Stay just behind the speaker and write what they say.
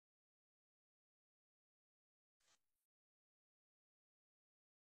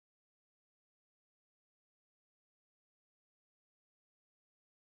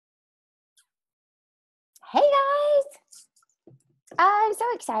Hey guys! I'm so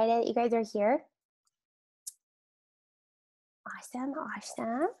excited you guys are here. Awesome.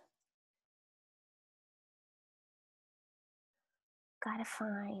 Gotta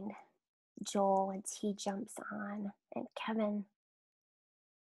find Joel once he jumps on, and Kevin.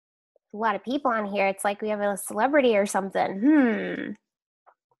 A lot of people on here. It's like we have a celebrity or something.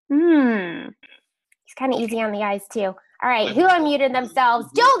 He's kind of easy on the eyes too. All right, who unmuted themselves?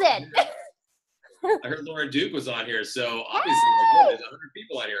 Joel did. I heard Lauren Duke was on here, so obviously, like, there's 100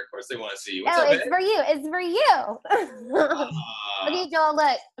 people on here. Of course, they want to see you. What's up, it's for you. It's for you. Look at Joel.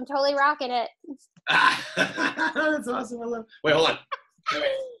 Look, I'm totally rocking it. That's awesome. I love. Wait, hold on.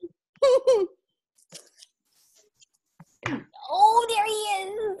 Oh, there he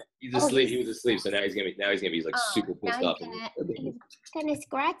is. He's asleep. He was asleep, so now he's gonna be like super pissed off. He's gonna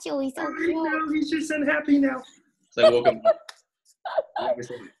scratch you. He's so cute. No, he's just unhappy now. So I woke him up.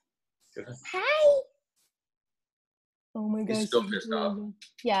 Hi. Oh my gosh. He's still pissed off.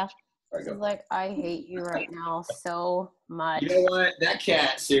 Yeah. He's like, I hate you right now so much. You know what? That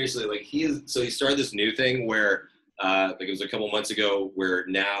cat, seriously, like he started this new thing where like it was a couple months ago where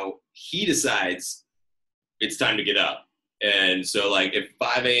now he decides it's time to get up. And so like at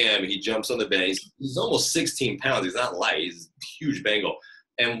 5 a.m. he jumps on the bed. He's almost 16 pounds. He's not light. He's a huge Bengal.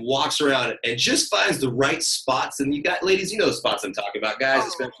 And walks around and just finds the right spots. And you got, ladies, you know the spots I'm talking about, guys,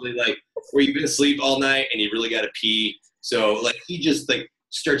 especially like where you've been asleep all night and you really got to pee. So like he just like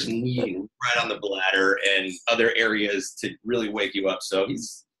starts kneading right on the bladder and other areas to really wake you up. So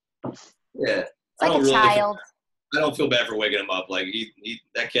he's, yeah. Like a child. I don't feel bad for waking him up. Like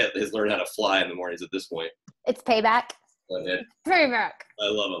that cat has learned how to fly in the mornings at this point. It's payback. Payback. I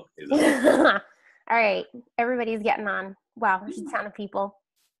love him. All right. Everybody's getting on. Wow, there's a ton of people.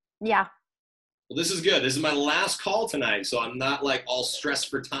 Yeah. Well, this is good. This is my last call tonight, so I'm not like all stressed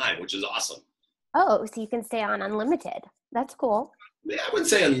for time, which is awesome. Oh, so you can stay on unlimited. That's cool. Yeah, I wouldn't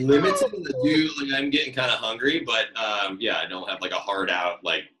say unlimited. I'm getting kind of hungry, but yeah, I don't have like a hard out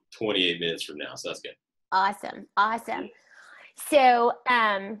like 28 minutes from now, so that's good. Awesome. So, what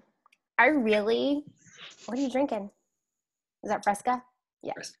are you drinking? Is that Fresca?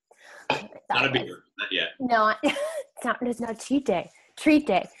 Yeah. Fresca. Not a beer, not yet. No, it's not treat day.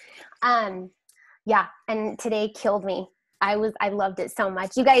 Yeah, and today killed me. I loved it so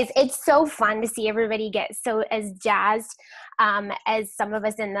much. You guys, it's so fun to see everybody get so as jazzed as some of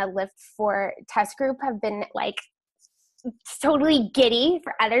us in the Liift4 test group have been like totally giddy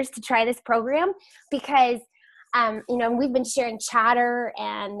for others to try this program because, we've been sharing chatter,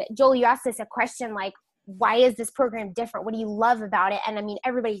 and Joel, you asked us a question like, why is this program different? What do you love about it? And I mean,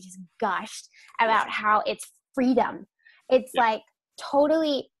 everybody just gushed about how it's freedom. It's like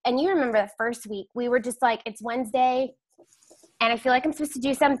totally, and you remember the first week, we were just like, it's Wednesday and I feel like I'm supposed to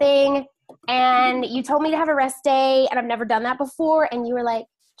do something. And you told me to have a rest day and I've never done that before. And you were like,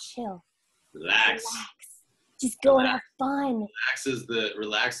 chill. Relax. Just go and have fun.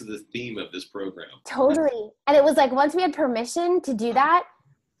 Relax is the theme of this program. Totally. And it was like, once we had permission to do that,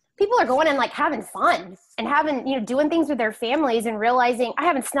 people are going and like having fun and having, doing things with their families and realizing I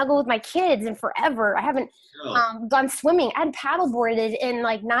haven't snuggled with my kids in forever. I haven't gone swimming. I had paddleboarded in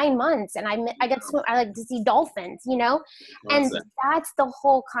like 9 months and I got to swim. I like to see dolphins, and that's the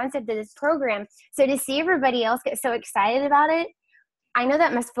whole concept of this program. So to see everybody else get so excited about it, I know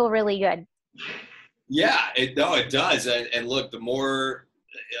that must feel really good. Yeah, it does. And look, the more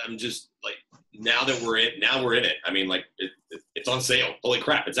I'm just like, now we're in it. I mean, like it's on sale. Holy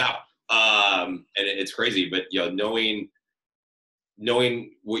crap, it's out. And it's crazy, but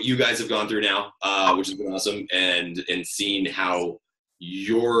knowing what you guys have gone through now, which has been awesome, and seeing how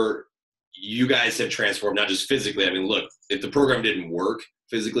you guys have transformed, not just physically. I mean, look, if the program didn't work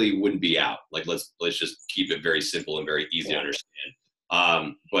physically, it wouldn't be out. Like let's just keep it very simple and very easy to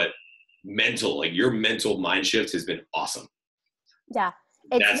understand. But mental, like your mental mind shift has been awesome. Yeah.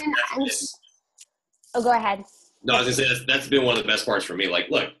 Oh, go ahead. No, I was gonna say that's been one of the best parts for me. Like,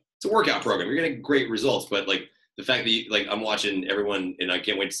 look, it's a workout program. You're getting great results, but like the fact that I'm watching everyone, and I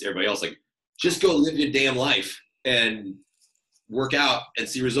can't wait to see everybody else. Like, just go live your damn life and work out and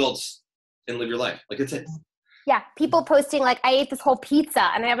see results and live your life. Like that's it. Yeah, people posting like, I ate this whole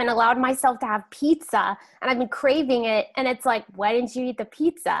pizza and I haven't allowed myself to have pizza and I've been craving it. And it's like, why didn't you eat the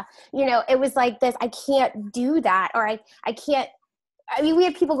pizza? It was like this, I can't do that. Or I can't. I mean, we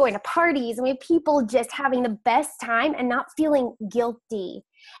have people going to parties and we have people just having the best time and not feeling guilty.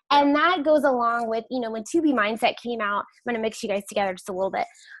 And that goes along with, when 2B Mindset came out, I'm going to mix you guys together just a little bit.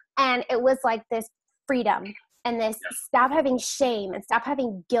 And it was like this freedom and this stop having shame and stop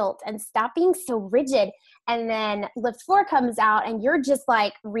having guilt and stop being so rigid. And then Liift4 comes out and you're just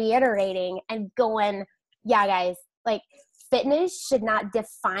like reiterating and going, yeah, guys, like fitness should not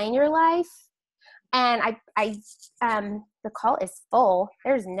define your life. And the call is full.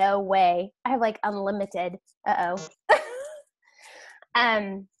 There's no way. I have like unlimited. Uh-oh.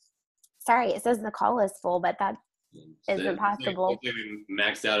 Sorry, it says the call is full, but that isn't possible. Hopefully we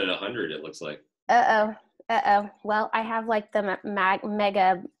maxed out at 100, it looks like. Uh-oh. Well, I have like the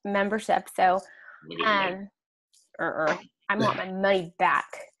mega membership, so I want my money back.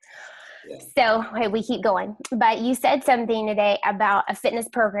 Yeah. So, okay, we keep going. But you said something today about a fitness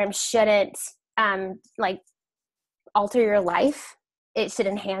program shouldn't like alter your life. It should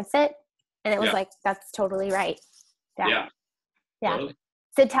enhance it. And it was like, that's totally right. Yeah. Totally.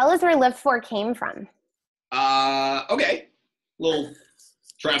 So tell us where Liift4 came from. Okay. Little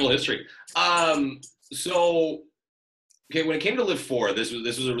travel history. So, okay, when it came to Liift4, this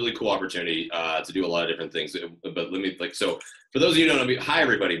was a really cool opportunity to do a lot of different things. But let me so for those of you who don't know me, hi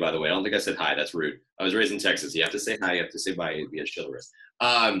everybody. By the way, I don't think I said hi. That's rude. I was raised in Texas. You have to say hi. You have to say bye. It'd be a chivalrous.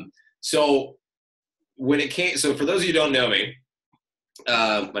 So when it came, so for those of you who don't know me,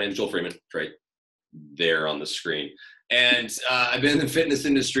 my name is Joel Freeman. Right there on the screen. And I've been in the fitness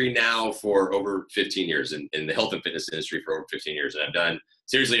industry now for over 15 years, in the health and fitness industry for over 15 years. And I've done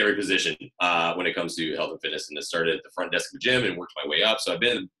seriously every position when it comes to health and fitness. And I started at the front desk of a gym and worked my way up. So I've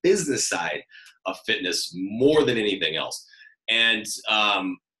been in the business side of fitness more than anything else. And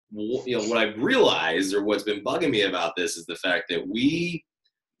what I've realized, or what's been bugging me about this, is the fact that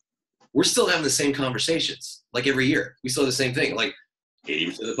we're still having the same conversations like every year. We still have the same thing. Like,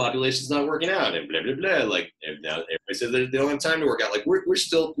 80% of the population's not working out, and blah blah blah. Like, now everybody says they don't have time to work out. Like, we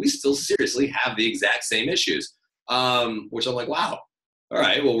still seriously have the exact same issues. Which I'm like, wow, all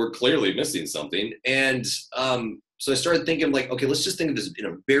right, well, we're clearly missing something. And so I started thinking, like, okay, let's just think of this in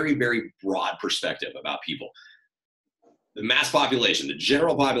a very, very broad perspective about people. The mass population, the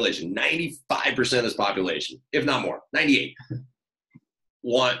general population, 95% of this population, if not more, 98.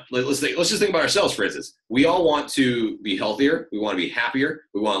 Let's just think about ourselves, for instance. We all want to be healthier, we want to be happier,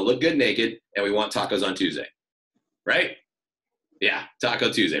 we want to look good naked, and we want tacos on Tuesday, right? Yeah,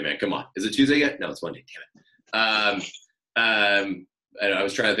 Taco Tuesday, man, come on. Is it Tuesday yet? No, it's Monday, damn it. I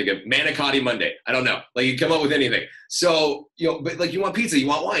was trying to think of Manicotti Monday. I don't know. Like, you come up with anything. So, but like, you want pizza, you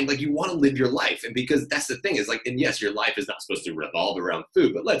want wine, like, you want to live your life. And because that's the thing, is like, and yes, your life is not supposed to revolve around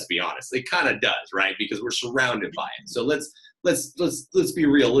food, but let's be honest, it kind of does, right? Because we're surrounded by it. So let's be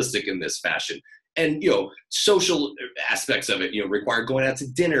realistic in this fashion. And, social aspects of it, require going out to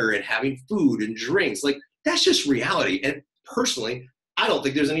dinner and having food and drinks. Like, that's just reality. And personally, I don't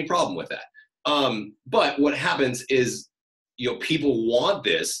think there's any problem with that. But what happens is, people want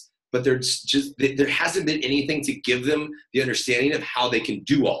this, but there hasn't been anything to give them the understanding of how they can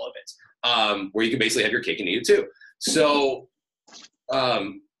do all of it, where you can basically have your cake and eat it too. So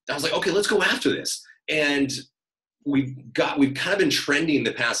I was like, okay, let's go after this. And we've kind of been trending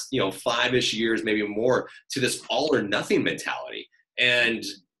the past, 5-ish years, maybe more, to this all or nothing mentality. And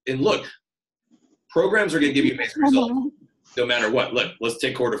look, programs are going to give you amazing results no matter what. Look, let's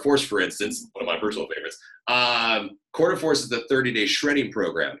take Core de Force, for instance, one of my personal favorites. Core de Force is the 30-day shredding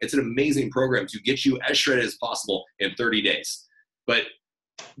program. It's an amazing program to get you as shredded as possible in 30 days. But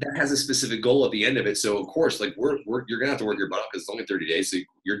that has a specific goal at the end of it. So of course, like, you're going to have to work your butt off because it's only 30 days. So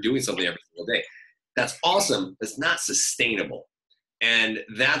you're doing something every single day. That's awesome. That's not sustainable. And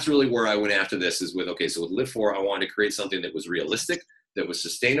that's really where I went after this, is with, okay, so with Liift4, I wanted to create something that was realistic, that was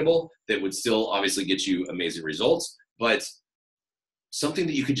sustainable, that would still obviously get you amazing results, but something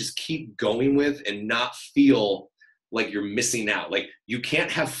that you could just keep going with and not feel like you're missing out. Like, you can't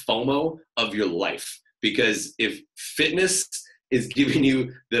have FOMO of your life, because if fitness is giving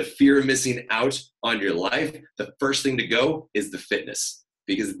you the fear of missing out on your life, the first thing to go is the fitness,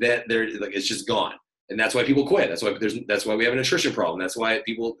 because it's just gone. And that's why people quit. That's why we have a nutrition problem. That's why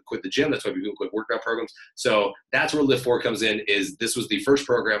people quit the gym. That's why people quit workout programs. So that's where Liift4 comes in. Is this was the first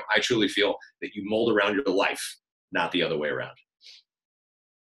program, I truly feel, that you mold around your life, not the other way around.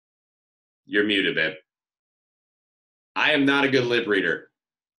 You're muted, babe. I am not a good lip reader.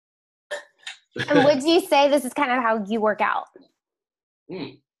 And would you say this is kind of how you work out?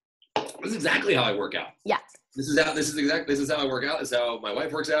 This is exactly how I work out. Yeah. This is how I work out. This is how my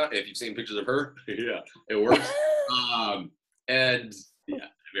wife works out. If you've seen pictures of her, yeah, it works. And yeah,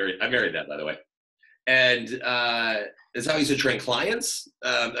 I married that, by the way. And it's how I used to train clients.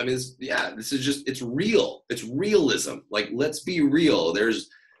 This is just, it's real. It's realism. Like, let's be real. This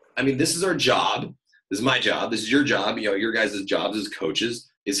is our job. This is my job. This is your job. Your guys' jobs as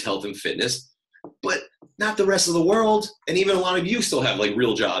coaches is health and fitness, but not the rest of the world. And even a lot of you still have like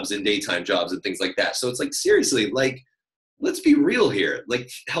real jobs and daytime jobs and things like that. So it's like, seriously, like, let's be real here. Like,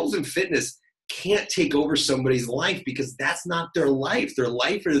 health and fitness can't take over somebody's life, because that's not their life. Their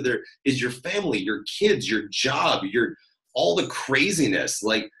life is your family, your kids, your job, all the craziness.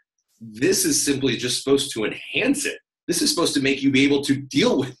 Like, this is simply just supposed to enhance it. This is supposed to make you be able to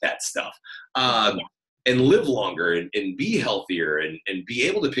deal with that stuff, and live longer, and be healthier, and be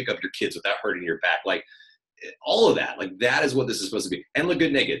able to pick up your kids without hurting your back. Like, all of that, like, that is what this is supposed to be. And look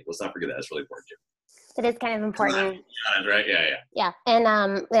good naked. Let's not forget that. That's really important too. It is kind of important. Right? Yeah. And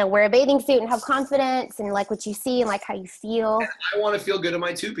wear a bathing suit and have confidence and like what you see and like how you feel. And I want to feel good in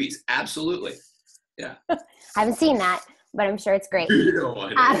my two-piece. Absolutely. Yeah. I haven't seen that, but I'm sure it's great. You don't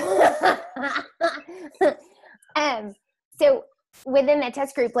want it. So within the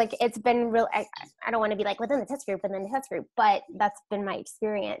test group, like, it's been real, I don't want to be like within the test group, but that's been my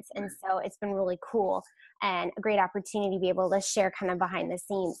experience. And so it's been really cool and a great opportunity to be able to share kind of behind the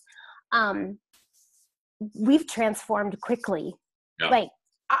scenes. We've transformed quickly. Yeah. Like,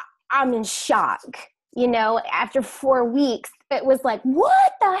 I'm in shock. After 4 weeks, it was like,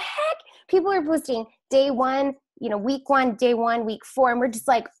 what the heck? People are posting day one, week 1, day 1, week 4. And we're just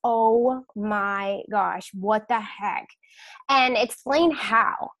like, oh my gosh, what the heck? And explain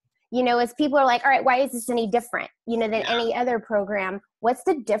how, as people are like, all right, why is this any different, than any other program? What's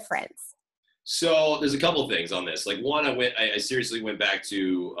the difference? So there's a couple of things on this. Like, one, I seriously went back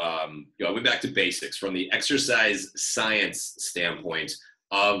to, I went back to basics from the exercise science standpoint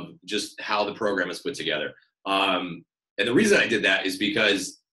of just how the program is put together. And the reason I did that is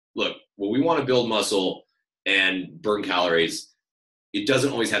because, look, when we want to build muscle and burn calories, it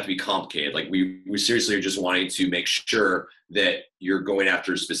doesn't always have to be complicated. Like, we seriously are just wanting to make sure that you're going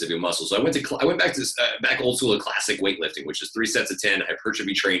after specific muscles. So I went back to back old school to classic weightlifting, which is 3 sets of 10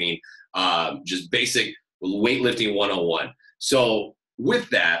 hypertrophy training, just basic weightlifting 101. So with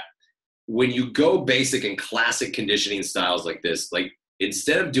that, when you go basic and classic conditioning styles like this, like,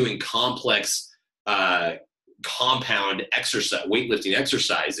 instead of doing complex compound exercise, weightlifting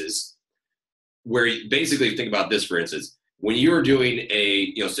exercises, where you basically think about this, for instance, when you're doing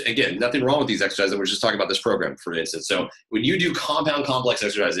so again, nothing wrong with these exercises. We're just talking about this program, for instance. So when you do compound complex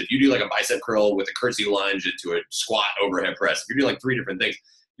exercises, if you do like a bicep curl with a curtsy lunge into a squat overhead press, if you're doing like 3 different things,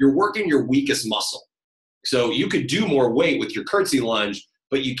 you're working your weakest muscle. So you could do more weight with your curtsy lunge,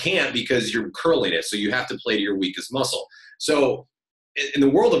 but you can't because you're curling it. So you have to play to your weakest muscle. So in the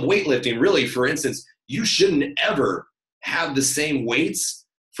world of weightlifting, really, for instance, you shouldn't ever have the same weights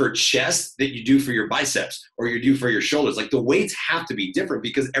for chest that you do for your biceps or you do for your shoulders. Like, the weights have to be different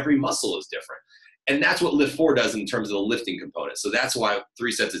because every muscle is different. And that's what Liift4 does in terms of the lifting component. So that's why 3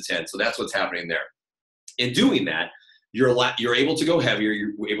 sets of 10. So that's what's happening there. In doing that, you're able to go heavier.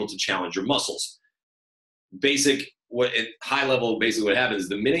 You're able to challenge your muscles. High level, basically what happens is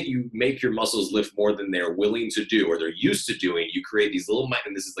the minute you make your muscles lift more than they're willing to do or they're used to doing, you create these little,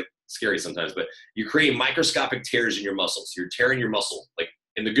 and this is like scary sometimes, but you create microscopic tears in your muscles. You're tearing your muscle, like,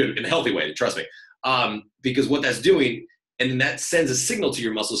 in the healthy way, trust me. Because what that's doing, and that sends a signal to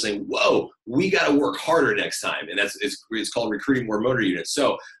your muscles saying, whoa, we got to work harder next time. And it's called recruiting more motor units.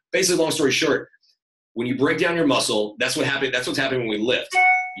 So basically, long story short, when you break down your muscle, that's what's happening when we lift.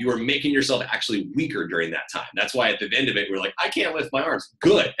 You are making yourself actually weaker during that time. That's why at the end of it, we're like, I can't lift my arms.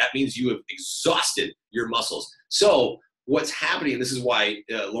 Good. That means you have exhausted your muscles. So what's happening, and this is why,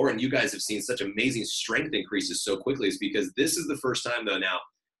 Lauren, you guys have seen such amazing strength increases so quickly, is because this is the first time, though, now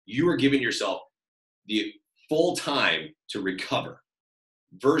you are giving yourself the full time to recover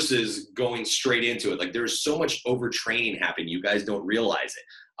versus going straight into it. Like, there's so much overtraining happening. You guys don't realize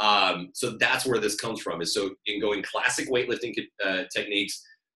it. So that's where this comes from, is so in going classic weightlifting techniques,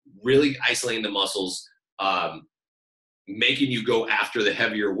 really isolating the muscles, making you go after the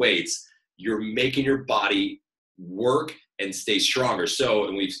heavier weights, you're making your body work and stay stronger. So,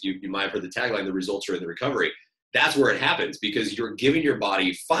 and you might have heard the tagline, the results are in the recovery. That's where it happens, because you're giving your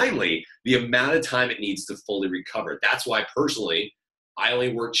body finally the amount of time it needs to fully recover. That's why personally, I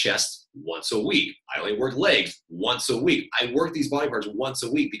only work chest once a week. I only work legs once a week. I work these body parts once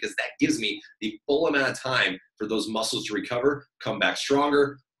a week because that gives me the full amount of time for those muscles to recover, come back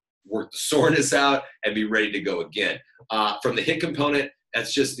stronger, work the soreness out, and be ready to go again. From the hip component,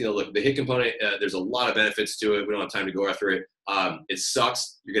 that's just, look, the hip component, there's a lot of benefits to it. We don't have time to go after it. It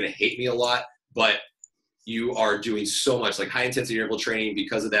sucks. You're going to hate me a lot, but you are doing so much, like high intensity interval training,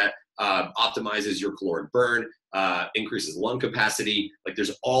 because of that, optimizes your caloric burn, increases lung capacity. Like,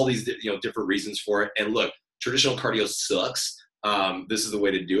 there's all these, different reasons for it. And look, traditional cardio sucks. This is the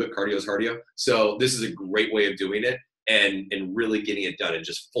way to do it. Cardio is cardio. So this is a great way of doing it and really getting it done, and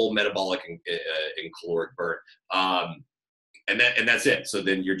just full metabolic and caloric burn. And that's it. So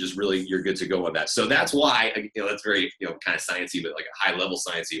then you're good to go on that. So that's why, that's very, kind of sciencey, but like a high level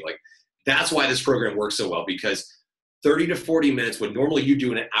sciencey. Like, That's why this program works so well, because 30 to 40 minutes, when normally you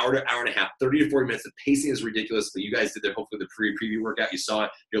do an hour to hour and a half, 30 to 40 minutes, the pacing is ridiculous. You guys did hopefully the preview workout. You saw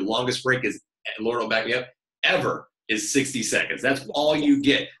it. Your longest break is, Lauren will back me up, ever is 60 seconds. That's all you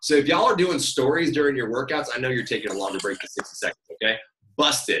get. So if y'all are doing stories during your workouts, I know you're taking a longer break than 60 seconds, okay?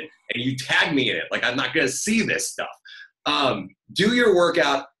 Busted. And you tag me in it. Like, I'm not going to see this stuff. Do your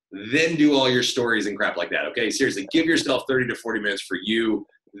workout, then do all your stories and crap like that, okay? Seriously, give yourself 30 to 40 minutes for you.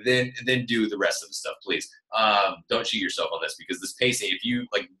 Then do the rest of the stuff, please. Don't cheat yourself on this, because this pacing, if you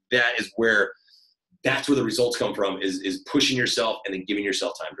like, that's where the results come from, is pushing yourself and then giving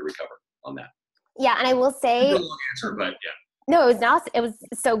yourself time to recover on that. Yeah, and I will say, long answer, but yeah. No, it was not. It was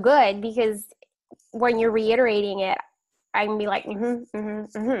so good, because when you're reiterating it, I can be like,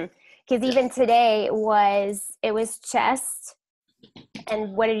 Because even today it was chest.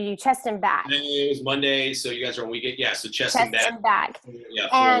 And what did you do? Chest and back. It was Monday, so you guys are on weekend. Yeah, so chest and back. Yeah,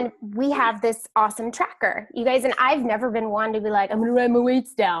 and we have this awesome tracker, you guys. And I've never been one to be like, I'm going to write my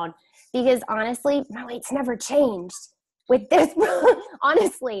weights down, because honestly, my weights never changed. With this,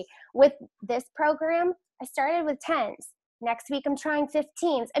 honestly, with this program, I started with 10s. Next week, I'm trying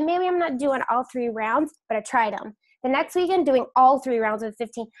 15s. And maybe I'm not doing all 3 rounds, but I tried them. The next weekend, doing all 3 rounds with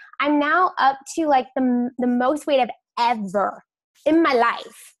 15. I'm now up to like the most weight I've ever in my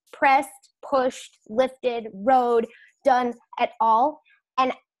life, pressed, pushed, lifted, rode, done at all.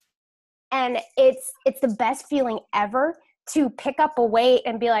 And it's the best feeling ever to pick up a weight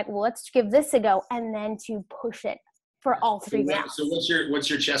and be like, well, let's give this a go, and then to push it for all 3 rounds. So what's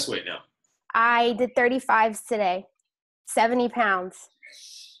your chest weight now? I did 35s today, 70 pounds.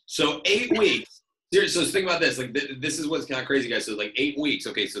 So 8 weeks. So think about this. Like, this is what's kind of crazy, guys. So like 8 weeks.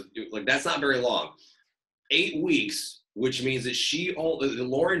 Okay, so like that's not very long. 8 weeks. Which means that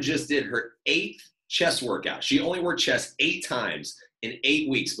Lauren just did her 8th chest workout. She only worked chest 8 times in 8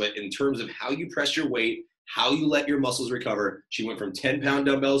 weeks. But in terms of how you press your weight, how you let your muscles recover, she went from 10-pound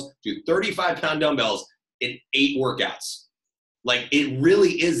dumbbells to 35-pound dumbbells in 8 workouts. Like, it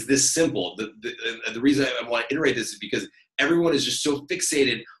really is this simple. The reason I want to iterate this is because everyone is just so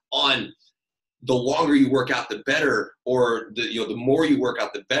fixated on the longer you work out, the better, or the more you work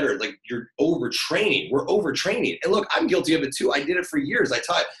out, the better. Like, you're overtraining. We're overtraining. And look, I'm guilty of it too. I did it for years. I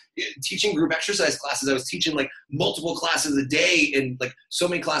taught teaching group exercise classes. I was teaching like multiple classes a day and like so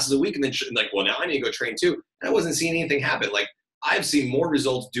many classes a week. And then like, well, now I need to go train too. And I wasn't seeing anything happen. Like, I've seen more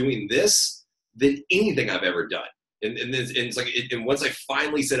results doing this than anything I've ever done. And it's like, and once I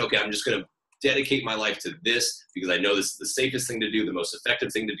finally said, okay, I'm just going to dedicate my life to this, because I know this is the safest thing to do, the most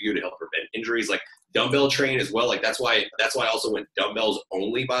effective thing to do to help prevent injuries. Like, dumbbell train as well. Like, that's why I also went dumbbells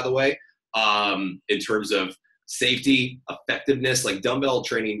only, by the way, in terms of safety, effectiveness. Like, dumbbell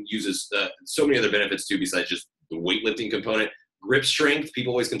training uses so many other benefits too, besides just the weightlifting component. Grip strength.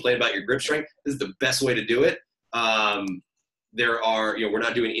 People always complain about your grip strength. This is the best way to do it. There are, we're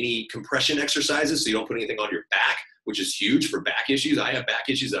not doing any compression exercises, so you don't put anything on your back, which is huge for back issues. I have back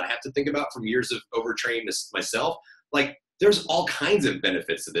issues that I have to think about from years of overtraining myself. Like, there's all kinds of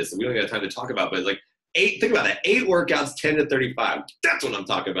benefits to this that we don't have time to talk about, but like, think about that, 8 workouts, 10 to 35. That's what I'm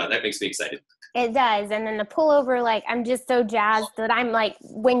talking about. That makes me excited. It does. And then the pullover, like, I'm just so jazzed that I'm like,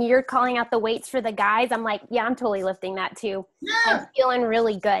 when you're calling out the weights for the guys, I'm like, yeah, I'm totally lifting that too. Yeah. I'm feeling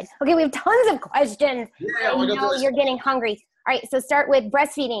really good. Okay, we have tons of questions. Yeah, I know you're getting hungry. All right, so start with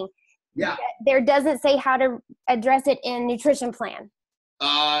breastfeeding. Yeah. There doesn't say how to address it in nutrition plan.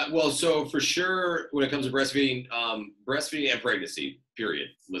 Well, so for sure, when it comes to breastfeeding and pregnancy, period.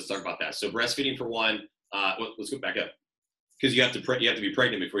 Let's talk about that. So breastfeeding for one, let's go back up, because you have to be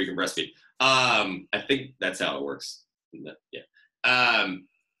pregnant before you can breastfeed. I think that's how it works. Yeah.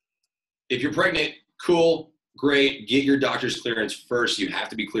 If you're pregnant, cool, great. Get your doctor's clearance first. You have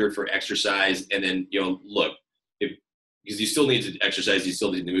to be cleared for exercise, and then look. Because you still need to exercise, you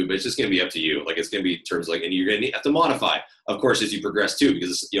still need to move, but it's just going to be up to you. Like, it's going to be in terms of like, and you're going to have to modify, of course, as you progress too, because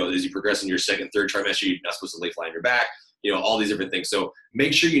as you progress in your second, third trimester, you're not supposed to lay flat on your back, all these different things. So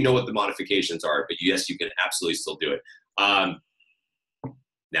make sure you know what the modifications are, but yes, you can absolutely still do it. Now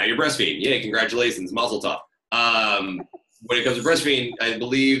you're breastfeeding. Yay, congratulations, mazel tov. When it comes to breastfeeding, I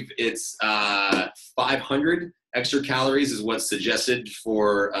believe it's 500 extra calories is what's suggested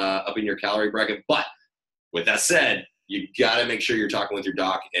for upping your calorie bracket. But with that said, you got to make sure you're talking with your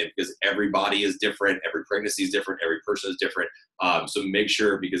doc, and because every body is different, every pregnancy is different, every person is different. So make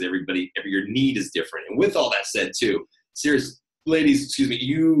sure, because your need is different. And with all that said too, serious ladies, excuse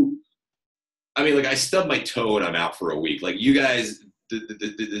me, I stubbed my toe and I'm out for a week. Like, you guys,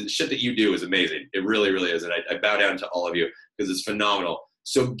 the shit that you do is amazing. It really, really is. And I bow down to all of you, because it's phenomenal.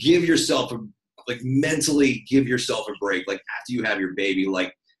 So give yourself mentally give yourself a break. Like, after you have your baby,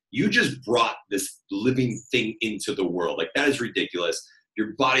 like, you just brought this living thing into the world. Like, that is ridiculous.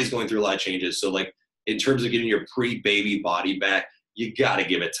 Your body's going through a lot of changes. So like, in terms of getting your pre-baby body back, you got to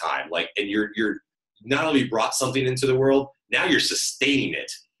give it time. Like, and you're not only brought something into the world, now you're sustaining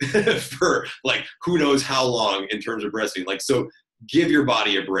it for like, who knows how long in terms of breastfeeding. Like, so give your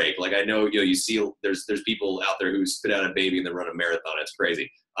body a break. Like, I know, you see there's people out there who spit out a baby and then run a marathon. It's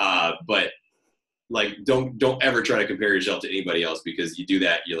crazy. But like, don't ever try to compare yourself to anybody else, because you do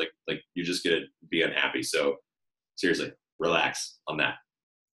that, you're like you're just going to be unhappy. So seriously, relax on that.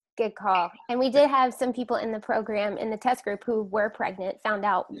 Good call. And we did have some people in the program, in the test group, who were pregnant, found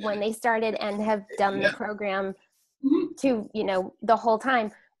out when they started, and have done the program to, the whole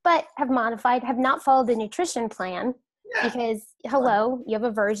time, but have modified, have not followed the nutrition plan because, hello, you have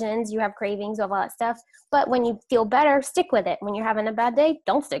aversions, you have cravings, all that stuff. But when you feel better, stick with it. When you're having a bad day,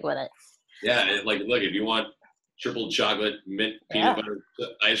 don't stick with it. Yeah. And like, look, if you want triple chocolate mint peanut butter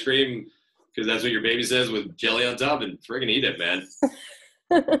ice cream, because that's what your baby says, with jelly on top, and friggin' eat it, man.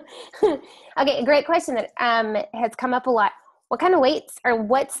 Okay, a great question that has come up a lot. What kind of weights, or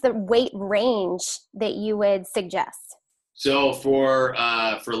what's the weight range that you would suggest? So for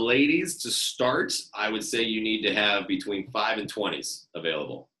ladies to start, I would say you need to have between 5 and 20s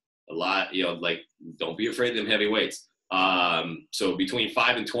available. A lot, like, don't be afraid of them heavy weights. So between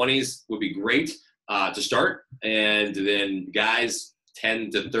 5 and 20s would be great to start. And then guys,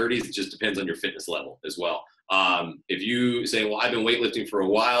 10 to 30s, it just depends on your fitness level as well. If you say, well, I've been weightlifting for a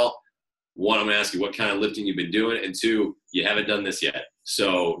while, one, I'm going to ask you what kind of lifting you've been doing, and two, you haven't done this yet.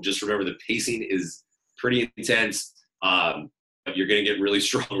 So just remember, the pacing is pretty intense. You're going to get really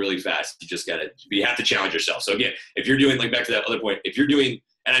strong really fast. You have to challenge yourself. So again, if you're doing, like, back to that other point, if you're doing,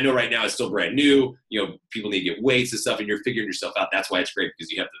 and I know right now it's still brand new, people need to get weights and stuff, and you're figuring yourself out. That's why it's great,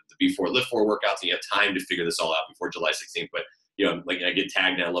 because you have the Liift4 workouts, and you have time to figure this all out before July 16th. But, like, I get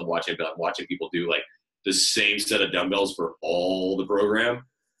tagged, and I love watching people do like the same set of dumbbells for all the program.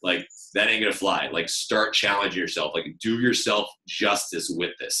 Like, that ain't gonna fly. Like, start challenging yourself. Like, do yourself justice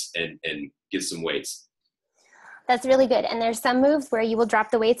with this, and get some weights. That's really good. And there's some moves where you will drop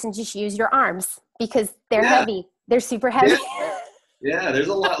the weights and just use your arms, because they're heavy. They're super heavy. Yeah, there's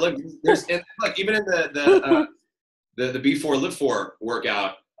a lot. Look, even in the Liift4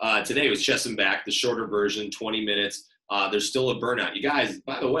 workout today was chest and back, the shorter version, 20 minutes. There's still a burnout. You guys,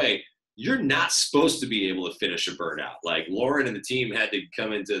 by the way, you're not supposed to be able to finish a burnout. Like, Lauren and the team had to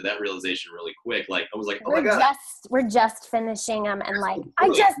come into that realization really quick. Like, I was like, oh my God. We're just finishing them, and like, I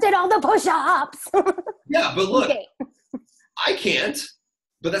just did all the push-ups. Yeah, but look, I can't.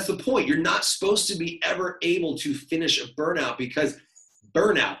 But that's the point. You're not supposed to be ever able to finish a burnout, because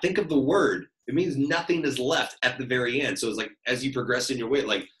burnout, think of the word. It means nothing is left at the very end. So it's like, as you progress in your weight,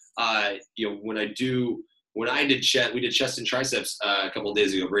 like, we did chest and triceps a couple of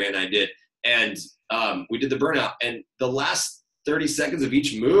days ago, Bria and I did, and we did the burnout, and the last 30 seconds of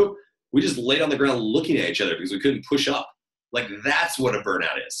each move, we just laid on the ground looking at each other because we couldn't push up. Like, that's what a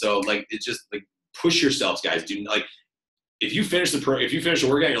burnout is. So like, it's just like, push yourselves, guys. Do, like, if you finish the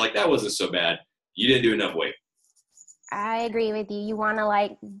workout, you're like, that wasn't so bad, you didn't do enough weight. I agree with you. You want to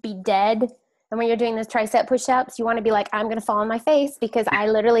like be dead. And when you're doing those tricep push-ups, you want to be like, I'm going to fall on my face, because I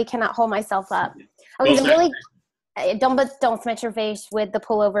literally cannot hold myself up. Okay, don't smash your face with the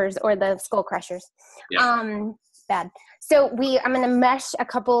pullovers or the skull crushers. Yeah. Bad. So I'm going to mesh a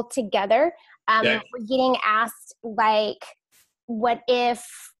couple together. We're getting asked, like, what if,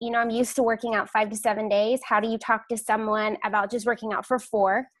 I'm used to working out 5 to 7 days. How do you talk to someone about just working out for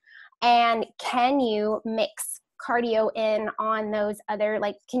 4? And can you mix cardio in on those other,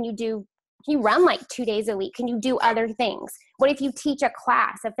 like, can you run like 2 days a week? Can you do other things? What if you teach a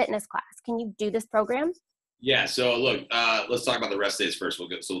fitness class? Can you do this program? Yeah. So look, let's talk about the rest days first. We'll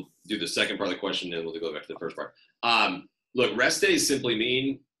do the second part of the question, and we'll go back to the first part. Look, rest days simply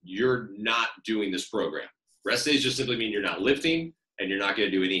mean you're not doing this program. Rest days just simply mean you're not lifting, and you're not going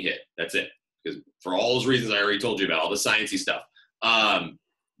to do any HIIT. That's it. Because for all those reasons I already told you about, all the sciencey stuff.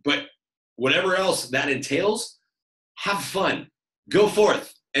 But whatever else that entails, have fun. Go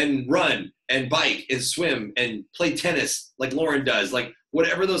forth and run and bike and swim and play tennis like Lauren does. Like,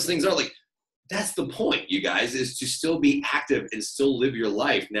 whatever those things are, like, that's the point, you guys, is to still be active and still live your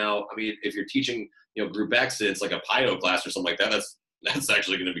life. Now, I mean, if you're teaching, group X, it's like a PIO class or something like that, that's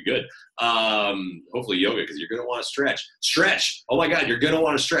actually going to be good. Hopefully yoga, because you're going to want to stretch. Oh my God, you're going to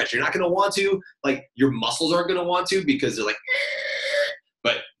want to stretch. You're not going to want to, like, your muscles aren't going to want to, because they're like,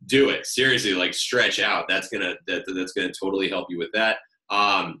 but do it seriously. Like, stretch out. That's going to totally help you with that.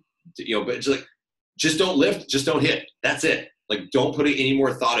 But just don't lift, just don't HIIT. That's it. Like, don't put any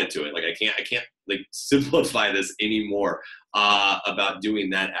more thought into it. Like, I can't simplify this anymore about doing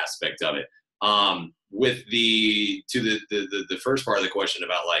that aspect of it. With the first part of the question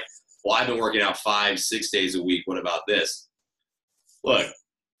about like, well, I've been working out 5-6 days a week. What about this? Look,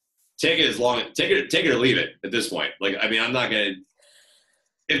 take it or leave it at this point. Like, I mean, I'm not going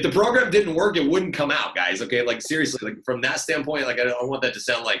to, if the program didn't work, it wouldn't come out, guys. Okay. Like seriously, like from that standpoint, like I don't want that to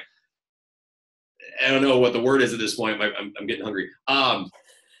sound like, I don't know what the word is at this point. I'm getting hungry.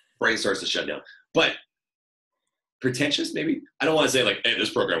 Brain starts to shut down, but pretentious, maybe. I don't want to say like, hey, this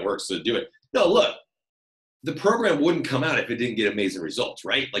program works, so do it. No, look, the program wouldn't come out if it didn't get amazing results,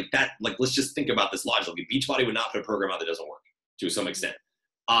 right? Like that, like, let's just think about this logically. Beachbody would not put a program out that doesn't work to some extent.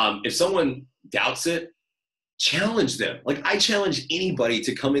 If someone doubts it, challenge them. Like I challenge anybody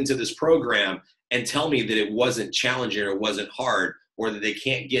to come into this program and tell me that it wasn't challenging or it wasn't hard or that they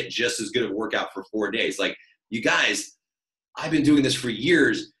can't get just as good of a workout for 4 days. Like, you guys, I've been doing this for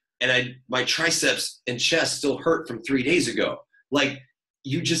years and my triceps and chest still hurt from 3 days ago. Like,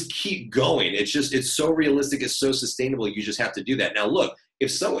 you just keep going. It's so realistic. It's so sustainable. You just have to do that. Now, look,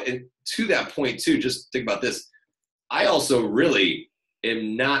 if someone, to that point too, just think about this. I also really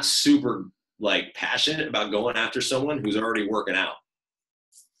am not super like passionate about going after someone who's already working out.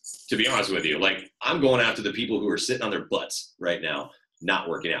 To be honest with you, like I'm going after the people who are sitting on their butts right now, not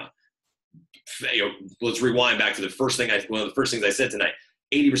working out. You know, let's rewind back to one of the first things I said tonight.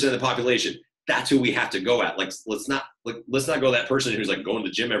 80% of the population. That's who we have to go at. Like, let's not go that person who's like going to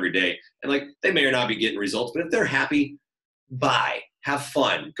the gym every day and like they may or not be getting results, but if they're happy, bye, have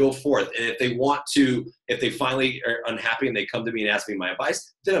fun, go forth. And if they finally are unhappy and they come to me and ask me my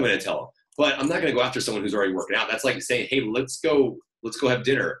advice, then I'm going to tell them. But I'm not going to go after someone who's already working out. That's like saying, hey, let's go have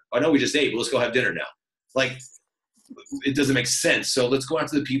dinner. I know we just ate, but let's go have dinner now. Like, it doesn't make sense. So let's go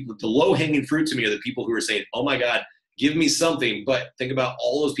after the people. The low hanging fruit to me are the people who are saying, oh my God, give me something. But think about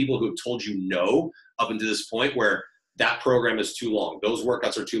all those people who have told you no up until this point where that program is too long. Those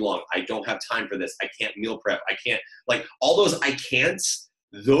workouts are too long. I don't have time for this. I can't meal prep. I can't, like all those I can'ts,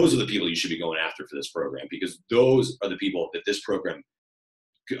 those are the people you should be going after for this program, because those are the people that this program,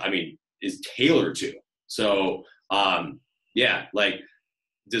 I mean, is tailored to. So, yeah, like,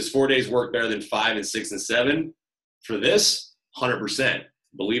 does 4 days work better than 5 and 6 and 7 for this? 100%.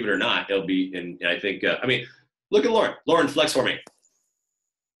 Believe it or not, it'll be, and I think, I mean, look at Lauren. Lauren, flex for me.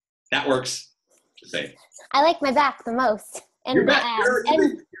 That works. Just saying. I like my back the most, and Your my back, abs,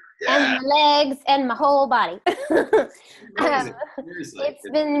 and my legs, and my whole body. It's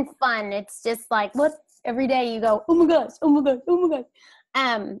been fun. It's just like, what? Every day you go, oh my gosh, oh my gosh, oh my gosh.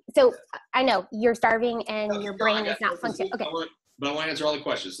 So I know you're starving and your brain is not functioning. Okay. But I want to answer all the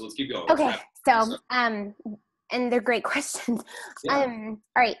questions, so let's keep going. Okay. So, and they're great questions. Yeah. All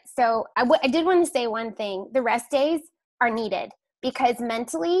right. So I did want to say one thing. The rest days are needed because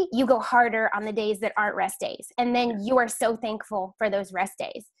mentally you go harder on the days that aren't rest days. And then you are so thankful for those rest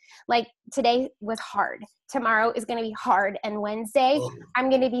days. Like today was hard. Tomorrow is going to be hard. And Wednesday, I'm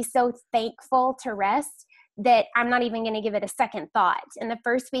going to be so thankful to rest that I'm not even going to give it a second thought. And the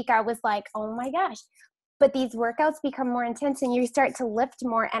first week I was like, oh my gosh, but these workouts become more intense and you start to lift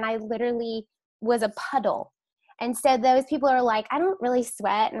more. And I literally was a puddle. And so those people are like, I don't really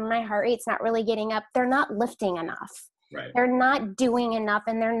sweat and my heart rate's not really getting up. They're not lifting enough. Right. They're not doing enough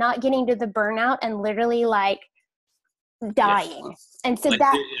and they're not getting to the burnout and literally like dying. Yes. And so like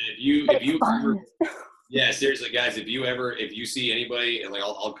that, yeah, seriously guys, if you see anybody, and like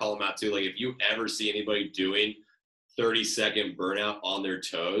I'll call them out too, like if you ever see anybody doing 30-second burnout on their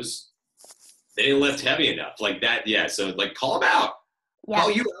toes, they didn't lift heavy enough like that. Yeah. So like call them out,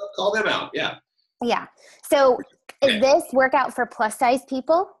 call them out. Yeah. Yeah. So is this workout for plus size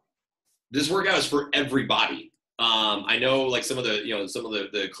people? This workout is for everybody. I know like some of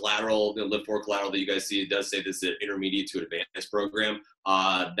the collateral, the Liift4 collateral that you guys see, it does say this is an intermediate to advanced program.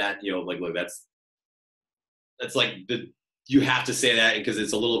 That, like, look, that's like you have to say that because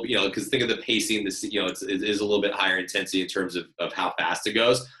it's a little, because think of the pacing, it is a little bit higher intensity in terms of how fast it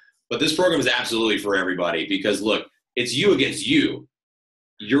goes. But this program is absolutely for everybody because look, it's you against you,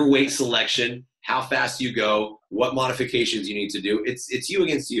 your weight selection, how fast you go, what modifications you need to do. It's you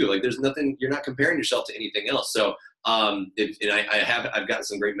against you. Like there's nothing, you're not comparing yourself to anything else. So, I've gotten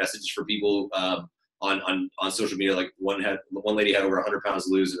some great messages for people, on social media. Like one lady had over 100 pounds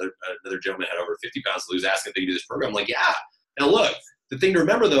to lose. Another gentleman had over 50 pounds to lose, asking if they could do this program. I'm like, yeah. Now look, the thing to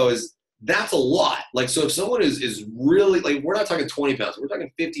remember though, is that's a lot. Like, so if someone is really like, we're not talking 20 pounds, we're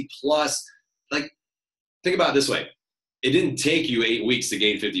talking 50 plus, like think about it this way. It didn't take you 8 weeks to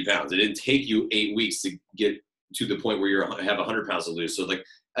gain 50 pounds. It didn't take you 8 weeks to get to the point where you have 100 pounds to lose. So like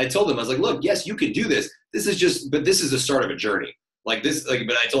I told them, I was like, look, yes, you can do this. This is the start of a journey. like this, like,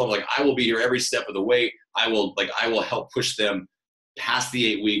 but I told them, like, I will be here every step of the way. I will help push them past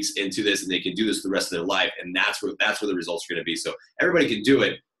the 8 weeks into this, and they can do this for the rest of their life. And that's where the results are going to be. So everybody can do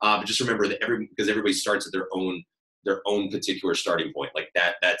it. But just remember that because everybody starts at their own particular starting point. Like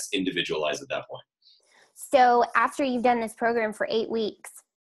that's individualized at that point. So after you've done this program for 8 weeks,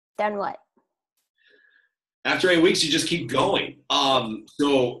 then what? After 8 weeks, you just keep going.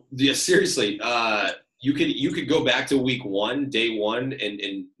 So yeah, seriously, you could go back to week 1, day 1,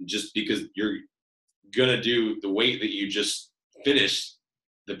 and just because you're gonna do the weight that you just finished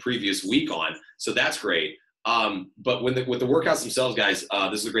the previous week on, so that's great. But with the workouts themselves, guys,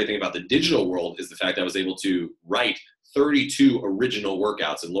 this is the great thing about the digital world is the fact that I was able to write 32 original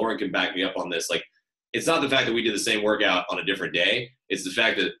workouts, and Lauren can back me up on this. Like, it's not the fact that we did the same workout on a different day; it's the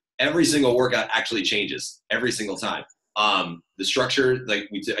fact that every single workout actually changes every single time. The structure, like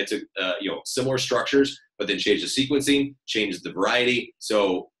I took similar structures, but then changed the sequencing, changed the variety.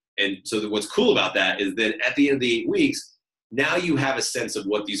 So what's cool about that is that at the end of the 8 weeks, now you have a sense of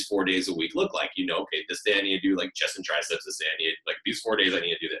what these 4 days a week look like. You know, okay, this day I need to do like chest and triceps. This day I need like these 4 days I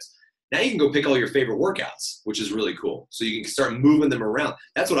need to do this. Now you can go pick all your favorite workouts, which is really cool. So you can start moving them around.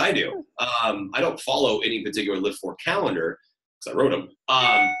 That's what I do. I don't follow any particular Liift4 calendar because I wrote them.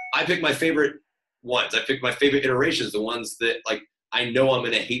 I pick my favorite ones. I pick my favorite iterations, the ones that like I know I'm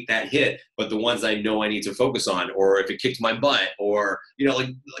going to hate that hit, but the ones I know I need to focus on, or if it kicked my butt, or, like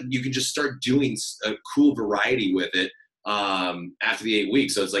you can just start doing a cool variety with it after the 8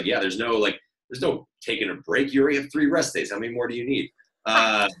 weeks. So it's like, yeah, there's no taking a break. You already have 3 rest days. How many more do you need?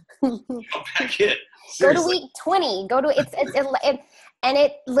 Go back in. Seriously. Go to week 20. And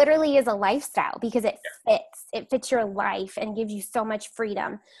it literally is a lifestyle because it fits your life and gives you so much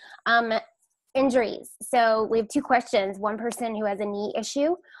freedom. Injuries. So we have 2 questions. One person who has a knee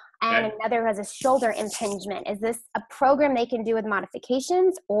issue and another who has a shoulder impingement. Is this a program they can do with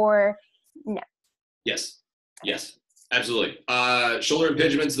modifications or no? Yes, absolutely. Shoulder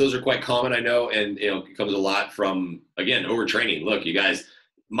impingements, those are quite common, I know, and it comes a lot from, again, overtraining. Look, you guys,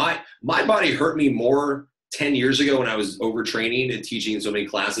 my body hurt me more 10 years ago when I was overtraining and teaching so many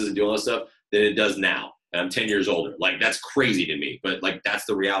classes and doing all that stuff than it does now. And I'm 10 years older. Like, that's crazy to me, but like, that's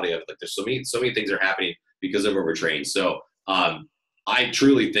the reality of it. Like, there's so many things are happening because of overtraining. So I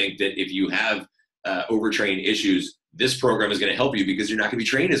truly think that if you have overtraining issues, this program is going to help you because you're not going to be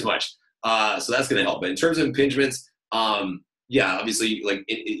trained as much. So that's going to help. But in terms of impingements, obviously, like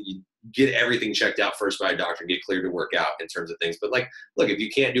you get everything checked out first by a doctor and get cleared to work out in terms of things. But like, look, if you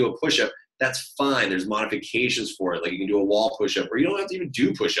can't do a push-up, that's fine. There's modifications for it. Like, you can do a wall push-up, or you don't have to even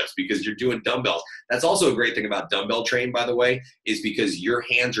do push-ups because you're doing dumbbells. That's also a great thing about dumbbell training, by the way, is because your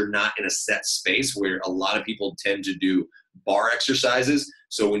hands are not in a set space where a lot of people tend to do bar exercises.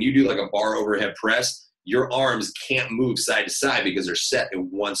 So when you do like a bar overhead press, your arms can't move side to side because they're set in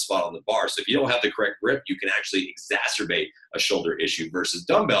one spot on the bar. So if you don't have the correct grip, you can actually exacerbate a shoulder issue. Versus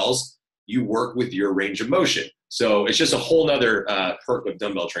dumbbells, you work with your range of motion. So it's just a whole nother perk of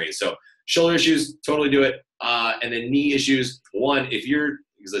dumbbell training. So shoulder issues, totally do it. And then knee issues,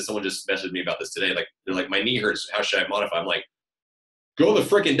 because someone just messaged me about this today, like they're like, my knee hurts, how should I modify? I'm like, go to the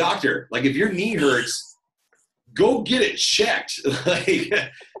freaking doctor. Like, if your knee hurts, go get it checked. Like,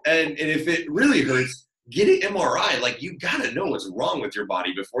 and if it really hurts, get an MRI. Like, you gotta know what's wrong with your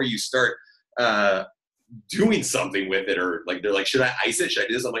body before you start doing something with it. Or like, they're like, should I ice it? Should I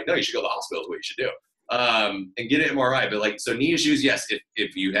do this? I'm like, no, you should go to the hospital is what you should do. And get an MRI. But like, so knee issues, yes,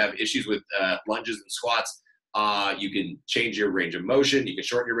 if you have issues with lunges and squats, you can change your range of motion. You can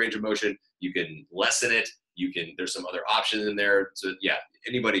shorten your range of motion. You can lessen it. There's some other options in there. So yeah,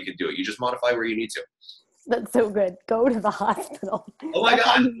 anybody can do it. You just modify where you need to. That's so good. Go to the hospital. Oh my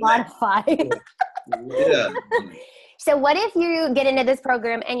God. Modify. Yeah. So what if you get into this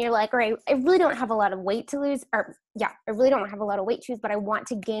program and you're like, all right, I really don't have a lot of weight to lose, I really don't have a lot of weight to lose, but I want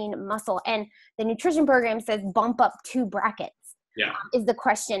to gain muscle. And the nutrition program says bump up 2 brackets. Yeah. Is the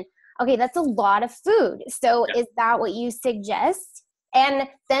question. Okay, that's a lot of food. So Is that what you suggest? And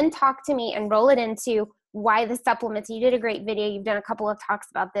then talk to me and roll it into why the supplements. You did a great video. You've done a couple of talks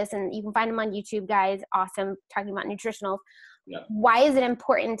about this, and you can find them on YouTube, guys. Awesome. Talking about nutritionals. Yeah. Why is it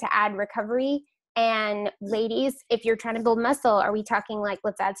important to add recovery? And ladies, if you're trying to build muscle, are we talking like,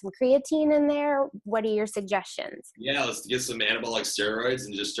 let's add some creatine in there? What are your suggestions? Yeah, let's get some anabolic steroids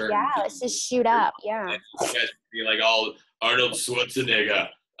and just start. Yeah, let's just shoot up. Yeah. You guys be like all Arnold Schwarzenegger.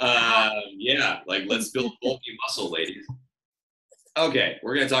 Yeah, like, let's build bulky muscle, ladies. Okay,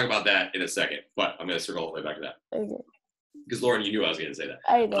 we're going to talk about that in a second, but I'm going to circle all the way back to that. Okay. because Lauren, you knew I was going to say that.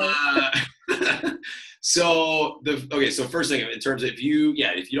 I know. So first thing in terms of if you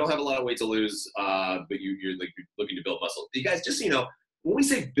don't have a lot of weight to lose, but you're looking to build muscle, you guys, just so you know, when we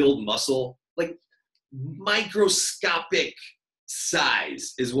say build muscle, like microscopic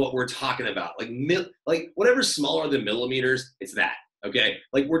size is what we're talking about. Like whatever's smaller than millimeters, it's that. Okay,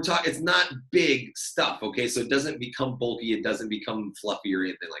 like it's not big stuff. Okay, so it doesn't become bulky, it doesn't become fluffy or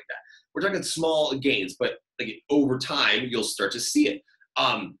anything like that. We're talking small gains, but like over time, you'll start to see it.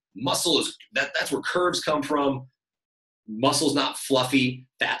 Muscle is that's where curves come from. Muscle's not fluffy,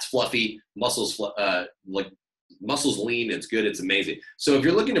 fat's fluffy. Muscle's lean, it's good, it's amazing. So if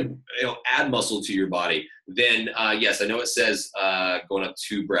you're looking to add muscle to your body, then yes, I know it says going up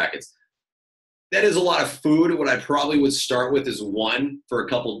 2 brackets. That is a lot of food. What I probably would start with is 1 for a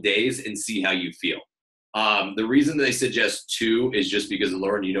couple days and see how you feel. The reason they suggest 2 is just because,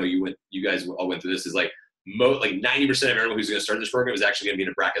 Lauren, you guys all went through this, is like 90% of everyone who's going to start this program is actually going to be in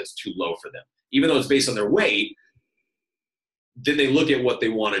a bracket that's too low for them. Even though it's based on their weight, then they look at what they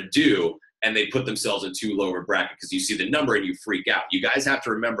want to do and they put themselves in too low of a bracket because you see the number and you freak out. You guys have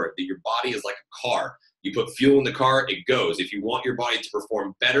to remember that your body is like a car. You put fuel in the car, it goes. If you want your body to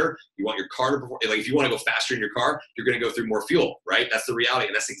perform better, you want your car to perform, like if you want to go faster in your car, you're going to go through more fuel, right? That's the reality.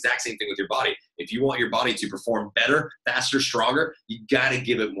 And that's the exact same thing with your body. If you want your body to perform better, faster, stronger, you got to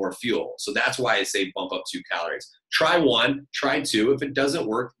give it more fuel. So that's why I say bump up 2 calories. Try 1, try 2. If it doesn't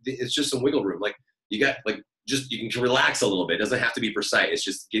work, it's just some wiggle room. Like you can relax a little bit. It doesn't have to be precise. It's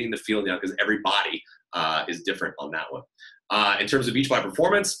just getting the feeling down because every body is different on that one. In terms of Beachbody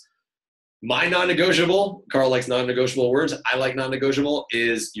performance, my non-negotiable, Carl likes non-negotiable words, I like non-negotiable,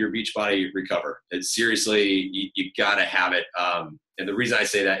 is your Beachbody recover. It's seriously, you gotta have it. And the reason I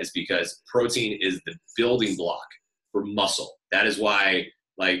say that is because protein is the building block for muscle. That is why,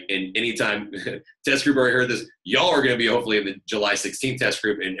 like, in any time, test group already heard this, y'all are gonna be hopefully in the July 16th test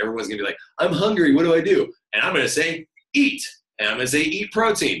group and everyone's gonna be like, I'm hungry, what do I do? And I'm gonna say, eat. And I'm going to say eat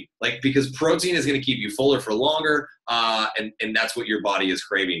protein, because protein is going to keep you fuller for longer, and that's what your body is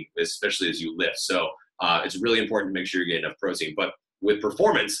craving, especially as you lift. So it's really important to make sure you get enough protein. But with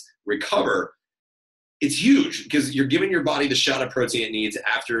performance, recover, it's huge because you're giving your body the shot of protein it needs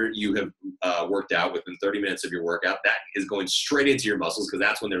after you have worked out within 30 minutes of your workout. That is going straight into your muscles because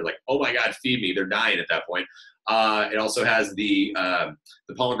that's when they're like, oh my God, feed me. They're dying at that point. It also has the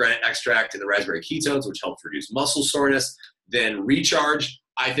pomegranate extract and the raspberry ketones, which help reduce muscle soreness. Then recharge,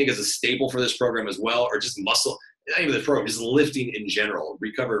 I think, is a staple for this program as well, or just muscle, not even the program, just lifting in general,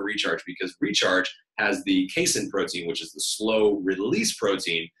 recover and recharge, because recharge has the casein protein, which is the slow release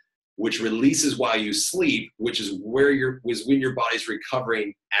protein, which releases while you sleep, which is when your body's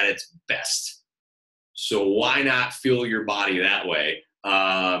recovering at its best. So why not fuel your body that way?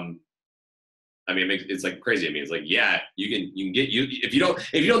 I mean, it's like crazy. I mean, it's like, yeah, you can get if you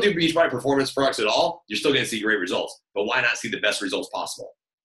don't do Beachbody performance products at all, you're still going to see great results. But why not see the best results possible?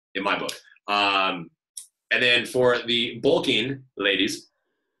 In my book. And then for the bulking ladies,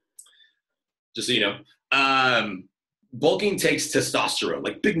 just so you know, bulking takes testosterone.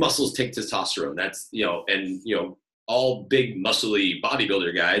 Like big muscles take testosterone. That's all big muscly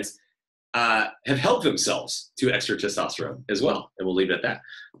bodybuilder guys have helped themselves to extra testosterone as well. And we'll leave it at that.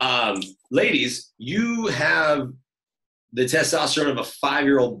 Ladies, you have the testosterone of a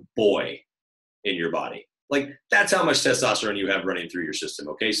 5-year-old boy in your body. Like that's how much testosterone you have running through your system.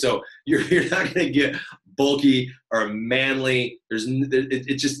 Okay. So you're not going to get bulky or manly.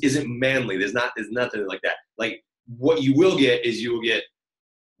 It just isn't manly. There's nothing like that. Like what you will get is you will get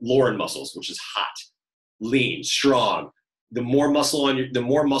Lauren muscles, which is hot, lean, strong. The more muscle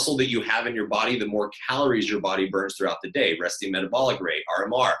that you have in your body, the more calories your body burns throughout the day. Resting metabolic rate,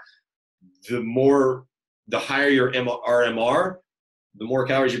 RMR. The higher your RMR, the more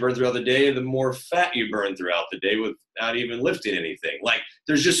calories you burn throughout the day, the more fat you burn throughout the day without even lifting anything. Like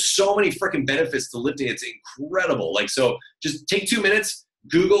there's just so many freaking benefits to lifting. It's incredible. Like, so just take 2 minutes,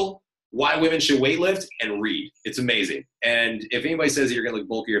 Google why women should weight lift and read. It's amazing. And if anybody says that you're going to look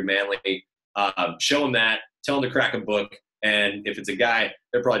bulky or manly, show them that, tell them to crack a book. And if it's a guy,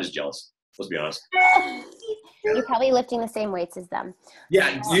 they're probably just jealous. Let's be honest. You're probably lifting the same weights as them.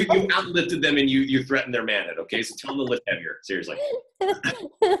 Yeah, you outlifted them and you threatened their manhood, okay? So tell them to lift heavier, seriously.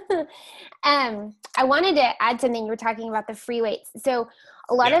 I wanted to add something. You were talking about the free weights. So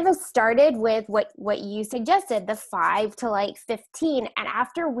a lot of us started with what you suggested, the 5 to 15. And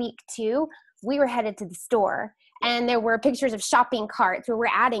after week 2, we were headed to the store. And there were pictures of shopping carts where we're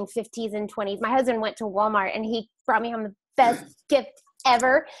adding 50s and 20s. My husband went to Walmart and he brought me home the best gift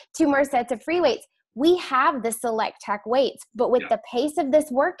ever, 2 more sets of free weights. We have the Select Tech weights, but with the pace of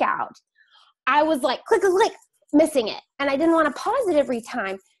this workout, I was like, click, click, click, missing it. And I didn't want to pause it every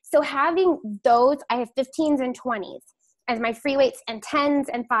time. So having those, I have 15s and 20s as my free weights, and 10s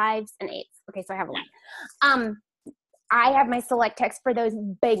and 5s and 8s. Okay, so I have a lot. I have my select text for those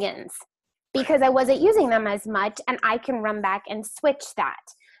big ones because I wasn't using them as much, and I can run back and switch that.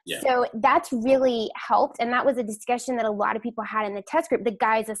 Yeah. So that's really helped. And that was a discussion that a lot of people had in the test group, the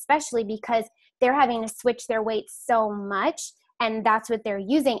guys especially, because they're having to switch their weights so much, and that's what they're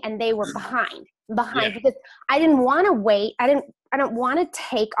using. And they were behind because I didn't want to wait. I don't want to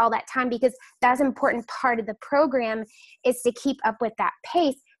take all that time, because that's an important part of the program is to keep up with that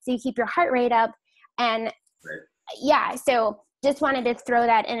pace. So you keep your heart rate up. And so just wanted to throw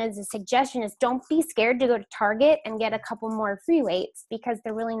that in as a suggestion, is don't be scared to go to Target and get a couple more free weights, because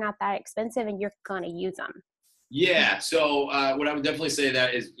they're really not that expensive and you're going to use them. Yeah. So what I would definitely say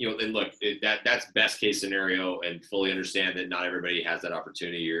that is, and look, that's best case scenario, and fully understand that not everybody has that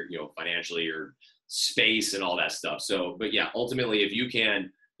opportunity, or, financially, or space and all that stuff. So, but yeah, ultimately, if you can,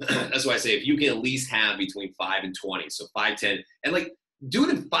 that's why I say, if you can at least have between 5 and 20, so 5, 10, and like do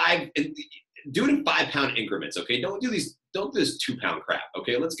it in 5-pound increments. Okay. Don't do this 2-pound crap.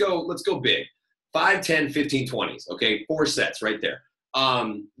 Okay. Let's go big. 5, 10, 15, 20s. Okay. 4 sets right there.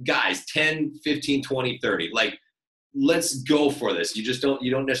 Guys, 10, 15, 20, 30. Like, let's go for this. You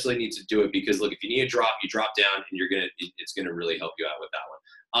don't necessarily need to do it, because look, if you need a drop, you drop down, and it's going to really help you out with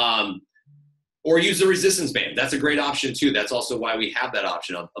that one. Or use the resistance band. That's a great option too. That's also why we have that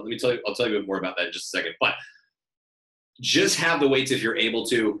option. I'll tell you a bit more about that in just a second, but just have the weights if you're able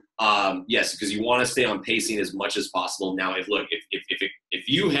to. Yes, because you want to stay on pacing as much as possible. Now, if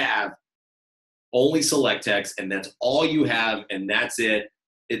you have only select text and that's all you have and that's it,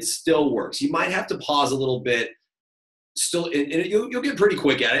 it still works. You might have to pause a little bit. Still, and you'll get pretty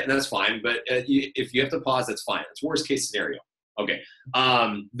quick at it, and that's fine. But if you have to pause, that's fine. It's worst case scenario. Okay.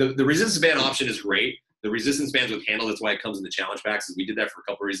 The resistance band option is great. The resistance bands with handle, that's why it comes in the challenge packs. We did that for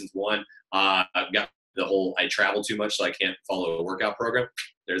a couple of reasons. One, I've got the whole, I travel too much, so I can't follow a workout program.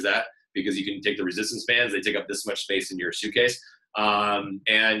 There's that, because you can take the resistance bands. They take up this much space in your suitcase. And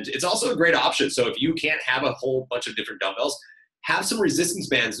it's also a great option. So if you can't have a whole bunch of different dumbbells, have some resistance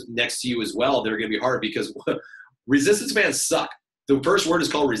bands next to you as well. They're going to be hard, because resistance bands suck. The first word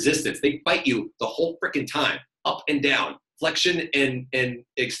is called resistance. They fight you the whole freaking time, up and down, flexion and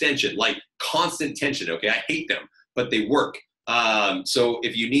extension, like constant tension. Okay. I hate them, but they work. So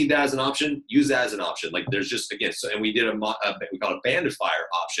if you need that as an option, use that as an option. Like, there's just, again, so, and we did we call it a banded fire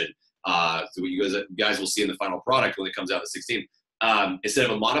option. So you guys will see in the final product when it comes out the 16th, instead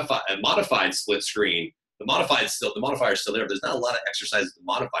of a modified split screen, the modifier is still there. There's not a lot of exercises to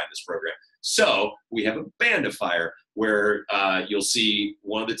modify in this program. So we have a banded fire where, you'll see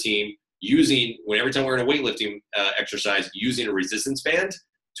one of the team using, every time we're in a weightlifting exercise, using a resistance band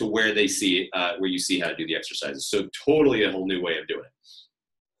to where they see where you see how to do the exercises. So totally a whole new way of doing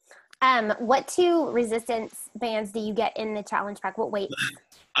it. What 2 resistance bands do you get in the challenge pack? What weight?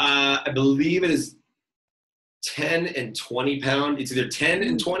 I believe it is 10 and 20 pound. It's either 10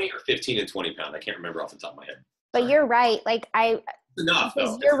 and 20 or 15 and 20 pound. I can't remember off the top of my head. But you're right. Like, enough,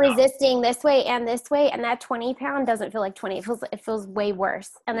 though. You're resisting this way, and that 20 pound doesn't feel like 20. It feels way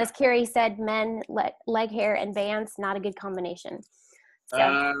worse. And as Carrie said, men, leg hair, and bands, not a good combination. So.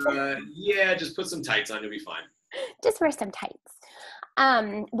 Yeah, just put some tights on, you'll be fine. Just wear some tights.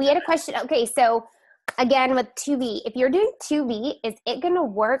 We had a question. Okay, so again with 2B, if you're doing 2B, is it going to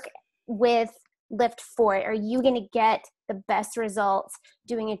work with Liift4? Are you going to get the best results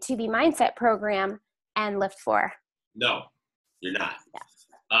doing a 2B mindset program and Liift4? No, you're not.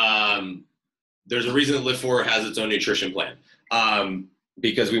 Yeah. There's a reason that Liift4 has its own nutrition plan.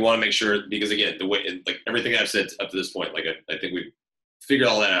 Because we want to make sure, because again, the way, like everything I've said up to this point, like I think we've figured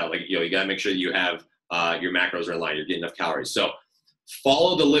all that out. Like, you got to make sure that you have your macros are in line, you're getting enough calories. So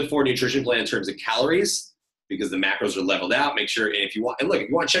follow the Liift4 nutrition plan in terms of calories, because the macros are leveled out. Make sure, and if you want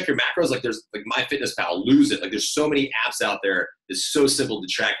to check your macros, like there's like MyFitnessPal, Lose It. Like, there's so many apps out there. It's so simple to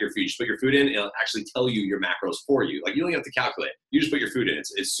track your food. You just put your food in, and it'll actually tell you your macros for you. Like, you don't even have to calculate. You just put your food in.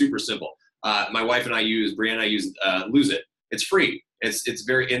 It's super simple. My wife and Brianna and I use Lose It. It's free. It's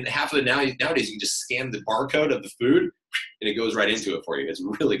very, and half of it nowadays you can just scan the barcode of the food and it goes right into it for you. It's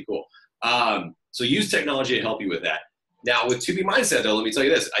really cool. So use technology to help you with that. Now with 2B Mindset though, let me tell you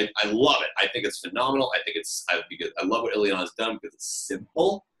this, I love it. I think it's phenomenal. I think because I love what Ileana's done, because it's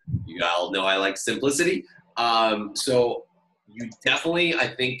simple. You all know I like simplicity. So you definitely, I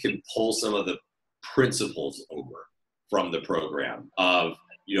think, can pull some of the principles over from the program of,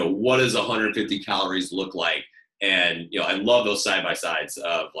 what does 150 calories look like? And, I love those side-by-sides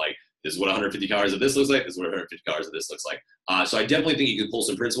of like this is what 150 calories of this looks like. This is what 150 calories of this looks like. So I definitely think you can pull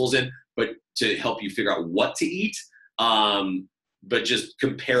some principles in, but to help you figure out what to eat, but just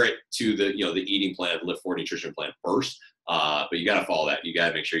compare it to the eating plan, the Liift4 nutrition plan first. But you got to follow that. You got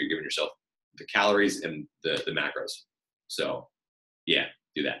to make sure you're giving yourself the calories and the macros. So yeah,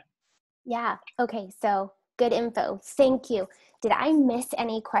 do that. Yeah. Okay. So good info. Thank you. Did I miss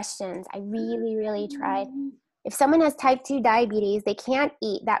any questions? I really, really tried. If someone has type 2 diabetes, they can't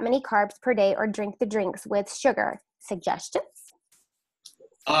eat that many carbs per day or drink the drinks with sugar. Suggestions?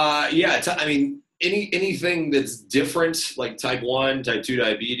 Yeah. I mean, anything that's different, like type 1, type 2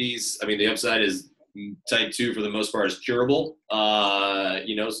 diabetes, I mean, the upside is type 2 for the most part is curable.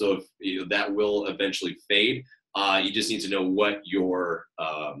 So if that will eventually fade. You just need to know what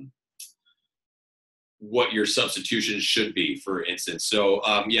your substitution should be, for instance. So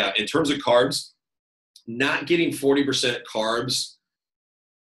in terms of carbs, not getting 40% carbs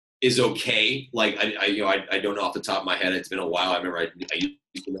is okay. Like I don't know off the top of my head. It's been a while. I remember I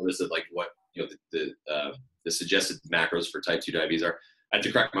used to notice that like what the suggested macros for type 2 diabetes are. I had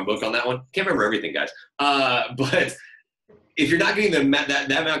to crack my book on that one. Can't remember everything, guys. But if you're not getting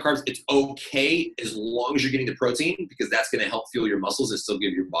that amount of carbs, it's okay as long as you're getting the protein, because that's going to help fuel your muscles and still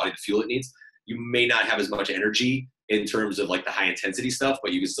give your body the fuel it needs. You may not have as much energy in terms of like the high intensity stuff,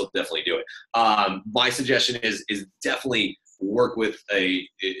 but you can still definitely do it. My suggestion is definitely work with a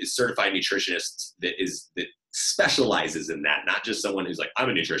certified nutritionist that specializes in that, not just someone who's like, I'm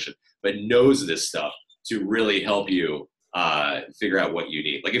a nutrition, but knows this stuff to really help you figure out what you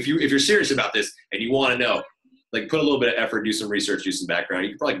need. Like if you're serious about this and you want to know, like put a little bit of effort, do some research, do some background.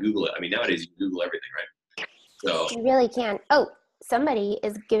 You can probably Google it. I mean, nowadays you can Google everything, right? So you really can. Oh, somebody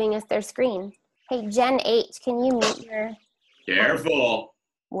is giving us their screen. Hey, Jen H, can you mute your... Careful.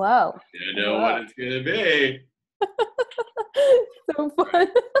 Whoa. You know what it's going to be. So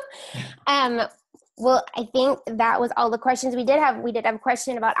fun. Well, I think that was all the questions we did have. We did have a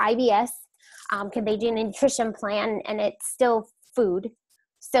question about IBS. Could they do a nutrition plan? And it's still food.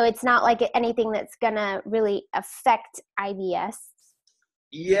 So it's not like anything that's going to really affect IBS.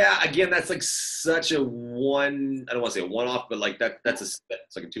 Yeah, again, that's like such a I don't want to say a one-off, but like that's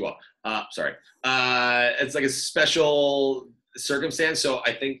like a two-off. It's like a special circumstance. So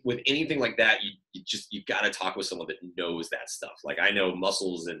I think with anything like that, you got to talk with someone that knows that stuff. Like I know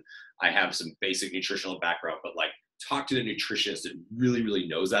muscles and I have some basic nutritional background, but like talk to the nutritionist that really, really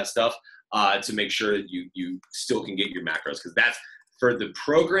knows that stuff to make sure that you still can get your macros, because that's for the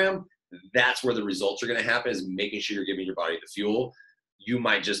program. That's where the results are going to happen, is making sure you're giving your body the fuel. You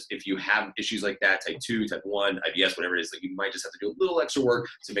might just, if you have issues like that, type 2, type 1, IBS, whatever it is, like you might just have to do a little extra work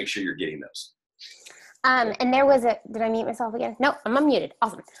to make sure you're getting those. And there was did I mute myself again? No, I'm unmuted.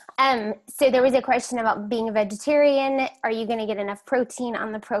 Awesome. So there was a question about being a vegetarian. Are you going to get enough protein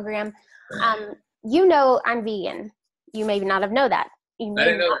on the program? I'm vegan. You may not have known that. You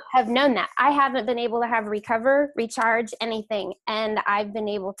may not have known that. I haven't been able to have recover, recharge, anything. And I've been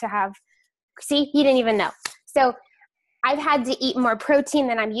able to have, see, you didn't even know. So I've had to eat more protein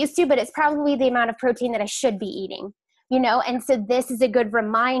than I'm used to, but it's probably the amount of protein that I should be eating, and so this is a good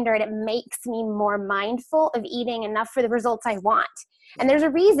reminder, and it makes me more mindful of eating enough for the results I want. And there's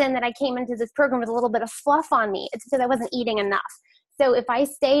a reason that I came into this program with a little bit of fluff on me. It's because I wasn't eating enough. So if I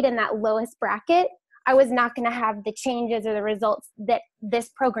stayed in that lowest bracket, I was not going to have the changes or the results that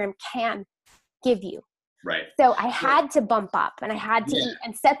this program can give you. Right. So I had to bump up, and I had to eat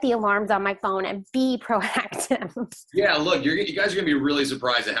and set the alarms on my phone and be proactive. Yeah, look, you guys are going to be really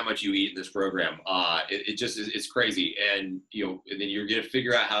surprised at how much you eat in this program. It just is, it's crazy. And, and then you're going to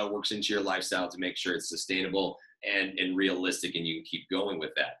figure out how it works into your lifestyle to make sure it's sustainable and realistic, and you can keep going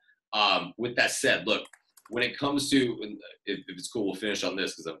with that. With that said, look, when it comes to, if it's cool, we'll finish on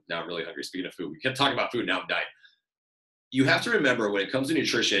this because I'm now really hungry. Speaking of food, we kept talking about food, now I'm dying. You have to remember when it comes to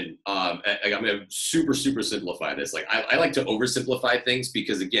nutrition, I'm going to super, super simplify this. Like I like to oversimplify things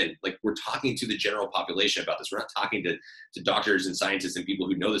because, again, like we're talking to the general population about this. We're not talking to doctors and scientists and people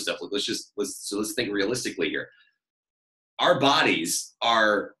who know this stuff. Like, let's think realistically here. Our bodies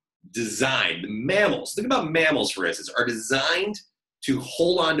are designed, mammals, think about mammals, for instance, are designed to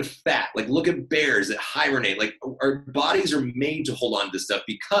hold on to fat. Like look at bears that hibernate. Like our bodies are made to hold on to this stuff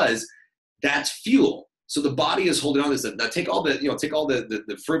because that's fuel. So the body is holding on to this stuff. Now take all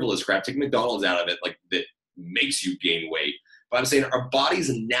the frivolous crap, take McDonald's out of it, like that makes you gain weight. But I'm saying our bodies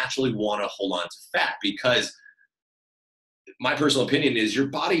naturally want to hold on to fat because my personal opinion is your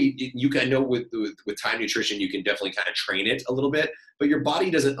body, you can know with time nutrition, you can definitely kind of train it a little bit, but your body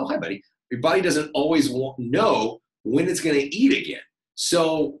doesn't, oh, hi buddy. Your body doesn't always know when it's going to eat again.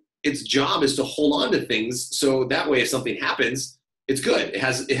 So its job is to hold on to things. So that way, if something happens, it's good. It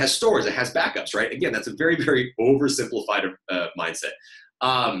has stores, it has backups, right? Again, that's a very, very oversimplified mindset.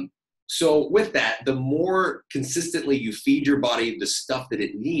 So with that, the more consistently you feed your body the stuff that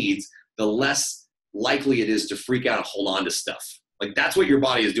it needs, the less likely it is to freak out and hold on to stuff. Like that's what your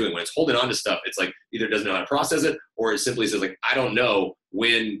body is doing. When it's holding on to stuff, it's like either doesn't know how to process it, or it simply says like, I don't know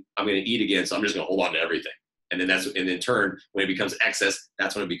when I'm going to eat again, so I'm just going to hold on to everything. And then in turn, when it becomes excess,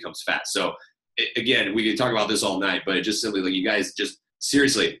 that's when it becomes fat. So again, we could talk about this all night, but it just simply like you guys just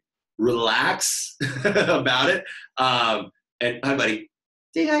seriously relax about it. And hi, buddy.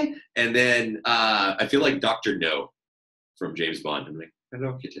 Say hi. And then I feel like Dr. No from James Bond. I'm like,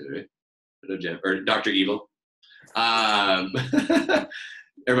 hello, hello, Jen, or Dr. Evil.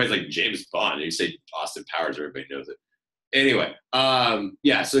 Everybody's like James Bond. You say Austin Powers, everybody knows it. Anyway,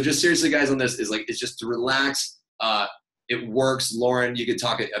 yeah. So just seriously, guys, on this is like it's just to relax. It works. Lauren, you could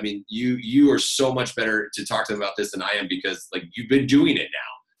talk. I mean, you are so much better to talk to them about this than I am because like you've been doing it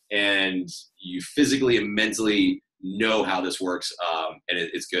now, and you physically and mentally know how this works, and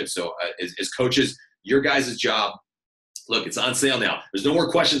it's good. So as coaches, your guys' job. Look, it's on sale now. There's no more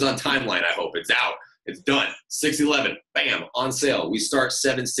questions on timeline. I hope it's out. It's done. 6/11, bam, on sale. We start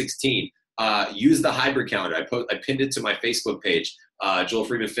 7/16. Use the hybrid calendar. I pinned it to my Facebook page, Joel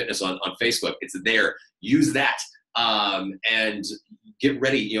Freeman Fitness on Facebook. It's there. Use that and get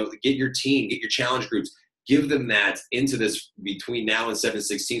ready. You know, get your team, get your challenge groups. Give them that into this between now and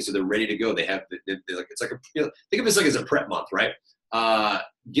 7/16, so they're ready to go. They have like it's like think of this like as a prep month, right?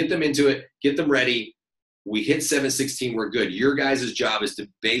 Get them into it. Get them ready. We hit 7/16. We're good. Your guys' job is to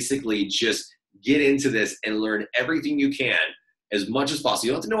basically just get into this and learn everything you can as much as possible.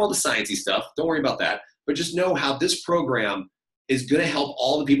 You don't have to know all the sciencey stuff. Don't worry about that. But just know how this program is going to help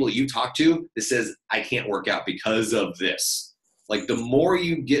all the people that you talk to that says, I can't work out because of this. Like the more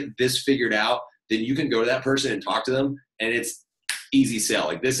you get this figured out, then you can go to that person and talk to them. And it's easy sell.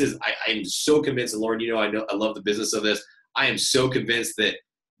 Like this is, I'm so convinced, and Lauren, you know, I love the business of this. I am so convinced that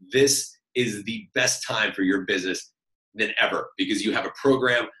this is the best time for your business than ever because you have a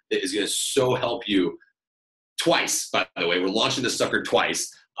program that is going to so help you twice, by the way. We're launching this sucker twice.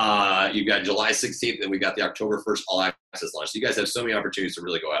 You've got July 16th and we got the October 1st all access launch. So you guys have so many opportunities to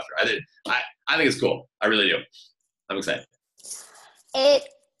really go after. I think it's cool. I really do. I'm excited. It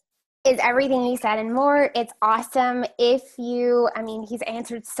is everything you said and more. It's awesome. He's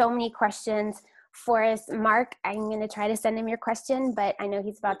answered so many questions for us. Mark, I'm going to try to send him your question, but I know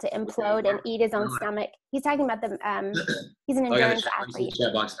he's about to implode and eat his own stomach. He's talking about he's an endurance athlete.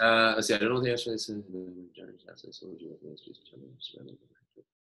 Chat box. Let's see. I don't know the answer.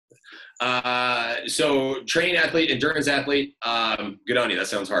 So training athlete, endurance athlete, good on you. That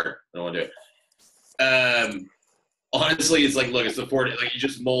sounds harder. I don't want to do it. Honestly, it's like, look, it's the 4 days. Like you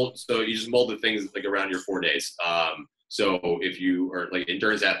just mold the things like around your 4 days. So if you are like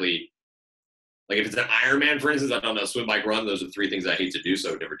endurance athlete, like if it's an Ironman, for instance, I don't know, swim, bike, run, those are 3 things I hate to do, so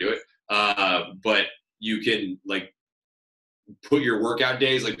I would never do it. But you can like put your workout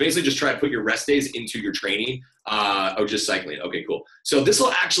days, like basically just try to put your rest days into your training. Just cycling. Okay, cool. So this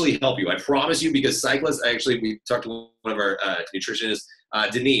will actually help you. I promise you, because cyclists, we talked to one of our nutritionists,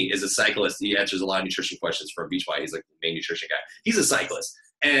 Denis is a cyclist. He answers a lot of nutrition questions from Beachbody. He's like the main nutrition guy. He's a cyclist.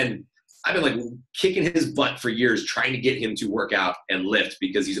 And I've been like kicking his butt for years trying to get him to work out and lift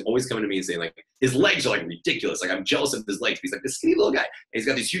because he's always coming to me and saying like his legs are like ridiculous. Like I'm jealous of his legs. He's like this skinny little guy and he's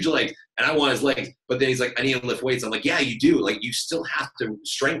got these huge legs and I want his legs. But then he's like, I need to lift weights. I'm like, yeah, you do. Like you still have to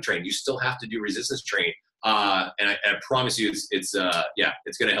strength train. You still have to do resistance train. And I promise you it's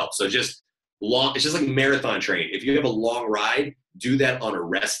going to help. So it's just like marathon training. If you have a long ride, do that on a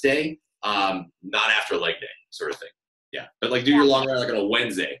rest day, not after a leg day sort of thing. Yeah, but like do your long ride like on a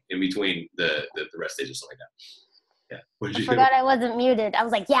Wednesday in between the rest days or something like that. Yeah. I forgot I wasn't muted. I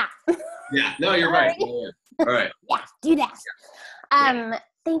was like, yeah. Yeah, no, you're right. Yeah. All right. Yeah, do that.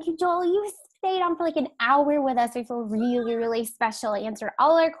 Thank you, Joel. You stayed on for like an hour with us. We feel really, really special. Answered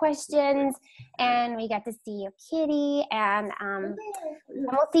all our questions, and we got to see your kitty, and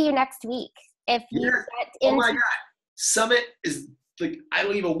we'll see you next week. If you get into- Oh my God. Summit is like, I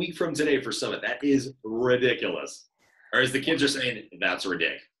leave a week from today for Summit. That is ridiculous. Or as the kids are saying, that's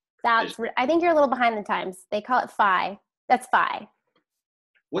ridiculous. I think you're a little behind the times. They call it Phi. That's Phi.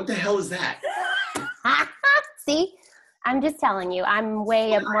 What the hell is that? See? I'm just telling you. I'm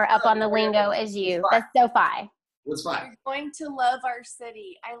way more up on the lingo as you. That's so Phi. What's Phi? You're going to love our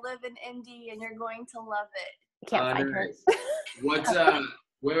city. I live in Indy, and you're going to love it. I can't find her. What's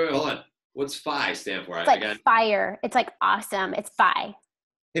wait, hold on. What's Phi stand for? It's like fire. It's like awesome. It's Phi.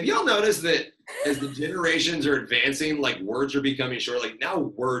 Have y'all noticed that as the generations are advancing, like words are becoming short? Like now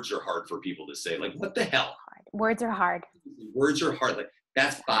words are hard for people to say. Like, what the hell? Words are hard. Words are hard. Like,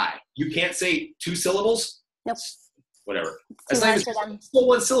 that's five. You can't say 2 syllables? Nope. Whatever. It's too hard for them. Still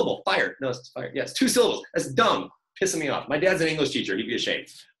 1 syllable. Fired. No, it's fired. Yeah, it's 2 syllables. That's dumb. Pissing me off. My dad's an English teacher. He'd be ashamed.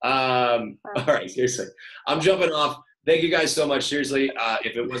 All right, seriously. I'm jumping off. Thank you guys so much. Seriously,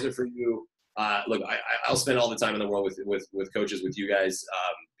 if it wasn't for you, look, I'll spend all the time in the world with coaches, with you guys,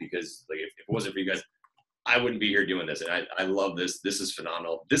 because like if it wasn't for you guys, I wouldn't be here doing this. And I love this. This is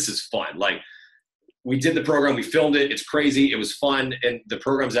phenomenal. This is fun. Like, we did the program, we filmed it. It's crazy. It was fun. And the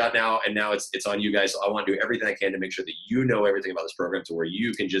program's out now, and now it's on you guys. So I want to do everything I can to make sure that you know everything about this program, to where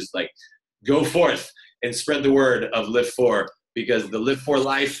you can just like go forth and spread the word of Liift4, because the Liift4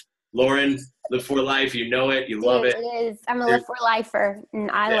 life, Lauren, Liift4 life, you know it, you love it. It is. I'm a Liift4 lifer, and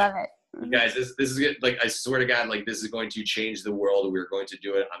I love it. You guys, this is good. Like, I swear to God, like, this is going to change the world. We're going to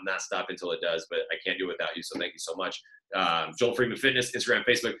do it. I'm not stopping until it does, but I can't do it without you. So thank you so much. Joel Freeman Fitness, Instagram,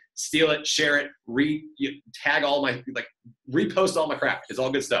 Facebook. Steal it, share it, tag all my, like, repost all my crap. It's all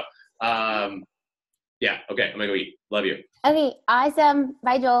good stuff. Yeah. Okay. I'm gonna go eat. Love you. Okay. Awesome.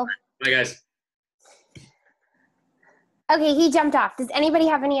 Bye, Joel. Bye, guys. Okay. He jumped off. Does anybody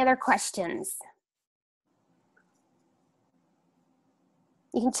have any other questions?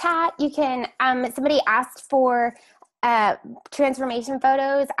 You can chat. You can, somebody asked for transformation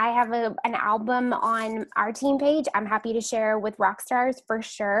photos. I have an album on our team page. I'm happy to share with Rockstars for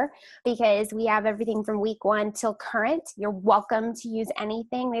sure, because we have everything from week 1 till current. You're welcome to use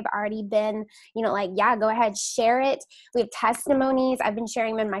anything. They've already been, like, yeah, go ahead, share it. We have testimonies. I've been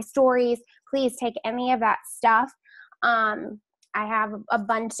sharing them in my stories. Please take any of that stuff. I have a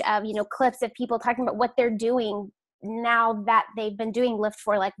bunch of, clips of people talking about what they're doing now that they've been doing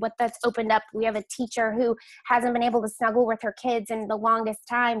Liift4, like what that's opened up. We have a teacher who hasn't been able to snuggle with her kids in the longest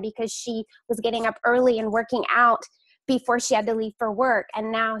time because she was getting up early and working out before she had to leave for work.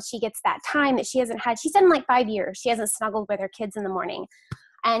 And now she gets that time that she hasn't had. She said in like 5 years, she hasn't snuggled with her kids in the morning.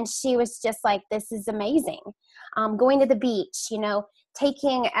 And she was just like, this is amazing. Going to the beach,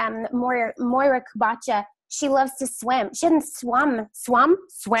 taking Moira Kubacha. She loves to swim. She hadn't swimmed,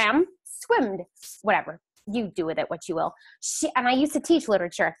 whatever. You do with it what you will. And I used to teach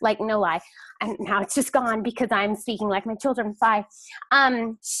literature, like, no lie. And now it's just gone because I'm speaking like my children. 5.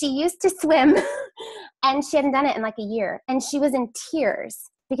 She used to swim and she hadn't done it in like a year. And she was in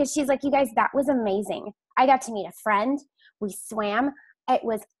tears because she's like, you guys, that was amazing. I got to meet a friend. We swam. It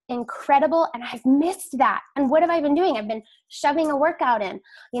was incredible. And I've missed that. And what have I been doing? I've been shoving a workout in.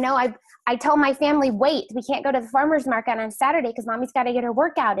 I tell my family, wait, we can't go to the farmer's market on Saturday because mommy's got to get her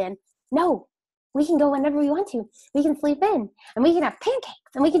workout in. No. We can go whenever we want to. We can sleep in, and we can have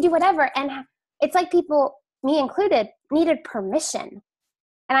pancakes, and we can do whatever. And it's like people, me included, needed permission.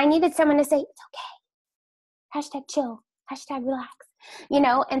 And I needed someone to say, it's okay. #chill, #relax,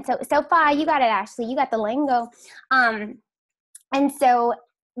 And so far, you got it, Ashley. You got the lingo. And so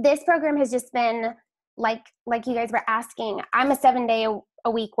this program has just been like you guys were asking. I'm a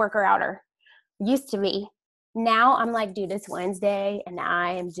 7-day-a-week worker-outer. Used to be. Now I'm like, dude, it's Wednesday, and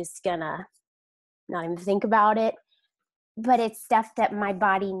I am just gonna not even think about it. But it's stuff that my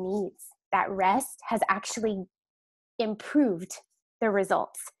body needs. That rest has actually improved the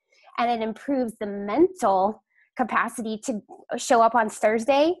results, and it improves the mental capacity to show up on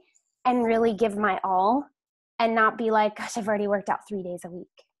Thursday and really give my all, and not be like, gosh, I've already worked out 3 days a week.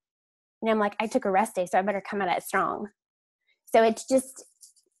 And I'm like, I took a rest day, so I better come at it strong. So it's just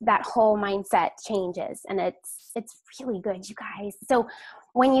that whole mindset changes, and it's really good, you guys. So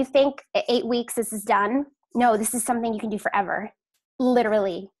when you think 8 weeks, this is done, no, this is something you can do forever,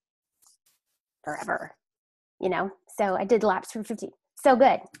 literally forever, So I did laps for 50. So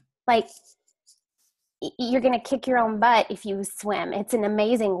good. Like, you're going to kick your own butt if you swim. It's an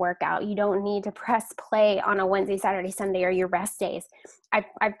amazing workout. You don't need to press play on a Wednesday, Saturday, Sunday, or your rest days. I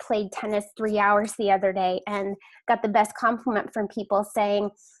played tennis 3 hours the other day and got the best compliment from people saying,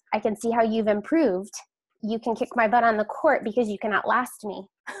 I can see how you've improved. You can kick my butt on the court because you can outlast me.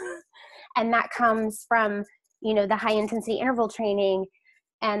 And that comes from, the high intensity interval training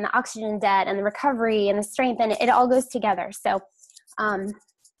and the oxygen debt and the recovery and the strength, and it all goes together. So,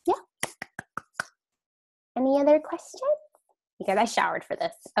 yeah. Any other questions? Because I showered for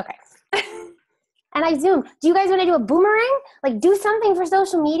this. Okay. And I Zoom. Do you guys want to do a boomerang? Like, do something for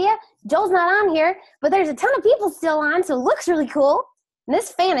social media? Joel's not on here, but there's a ton of people still on, so it looks really cool. And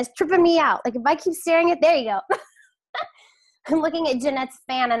this fan is tripping me out. Like, if I keep staring at, there you go. I'm looking at Jeanette's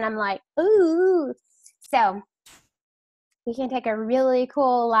fan, and I'm like, ooh. So we can take a really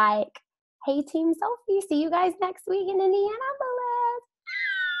cool, like, hey, team selfie. See you guys next week in Indianapolis.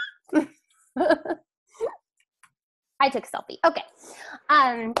 I took a selfie. Okay.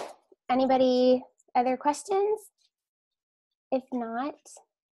 Anybody other questions? If not,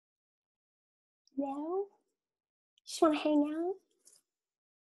 no. Just want to hang out.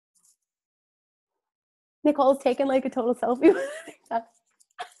 Nicole's taking like a total selfie.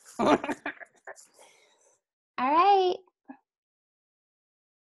 All right.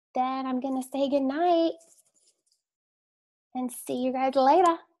 Then I'm going to say goodnight and see you guys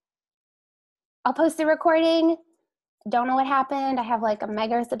later. I'll post the recording. Don't know what happened. I have like a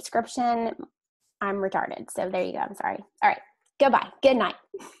mega subscription. I'm retarded. So there you go. I'm sorry. All right. Goodbye. Good night.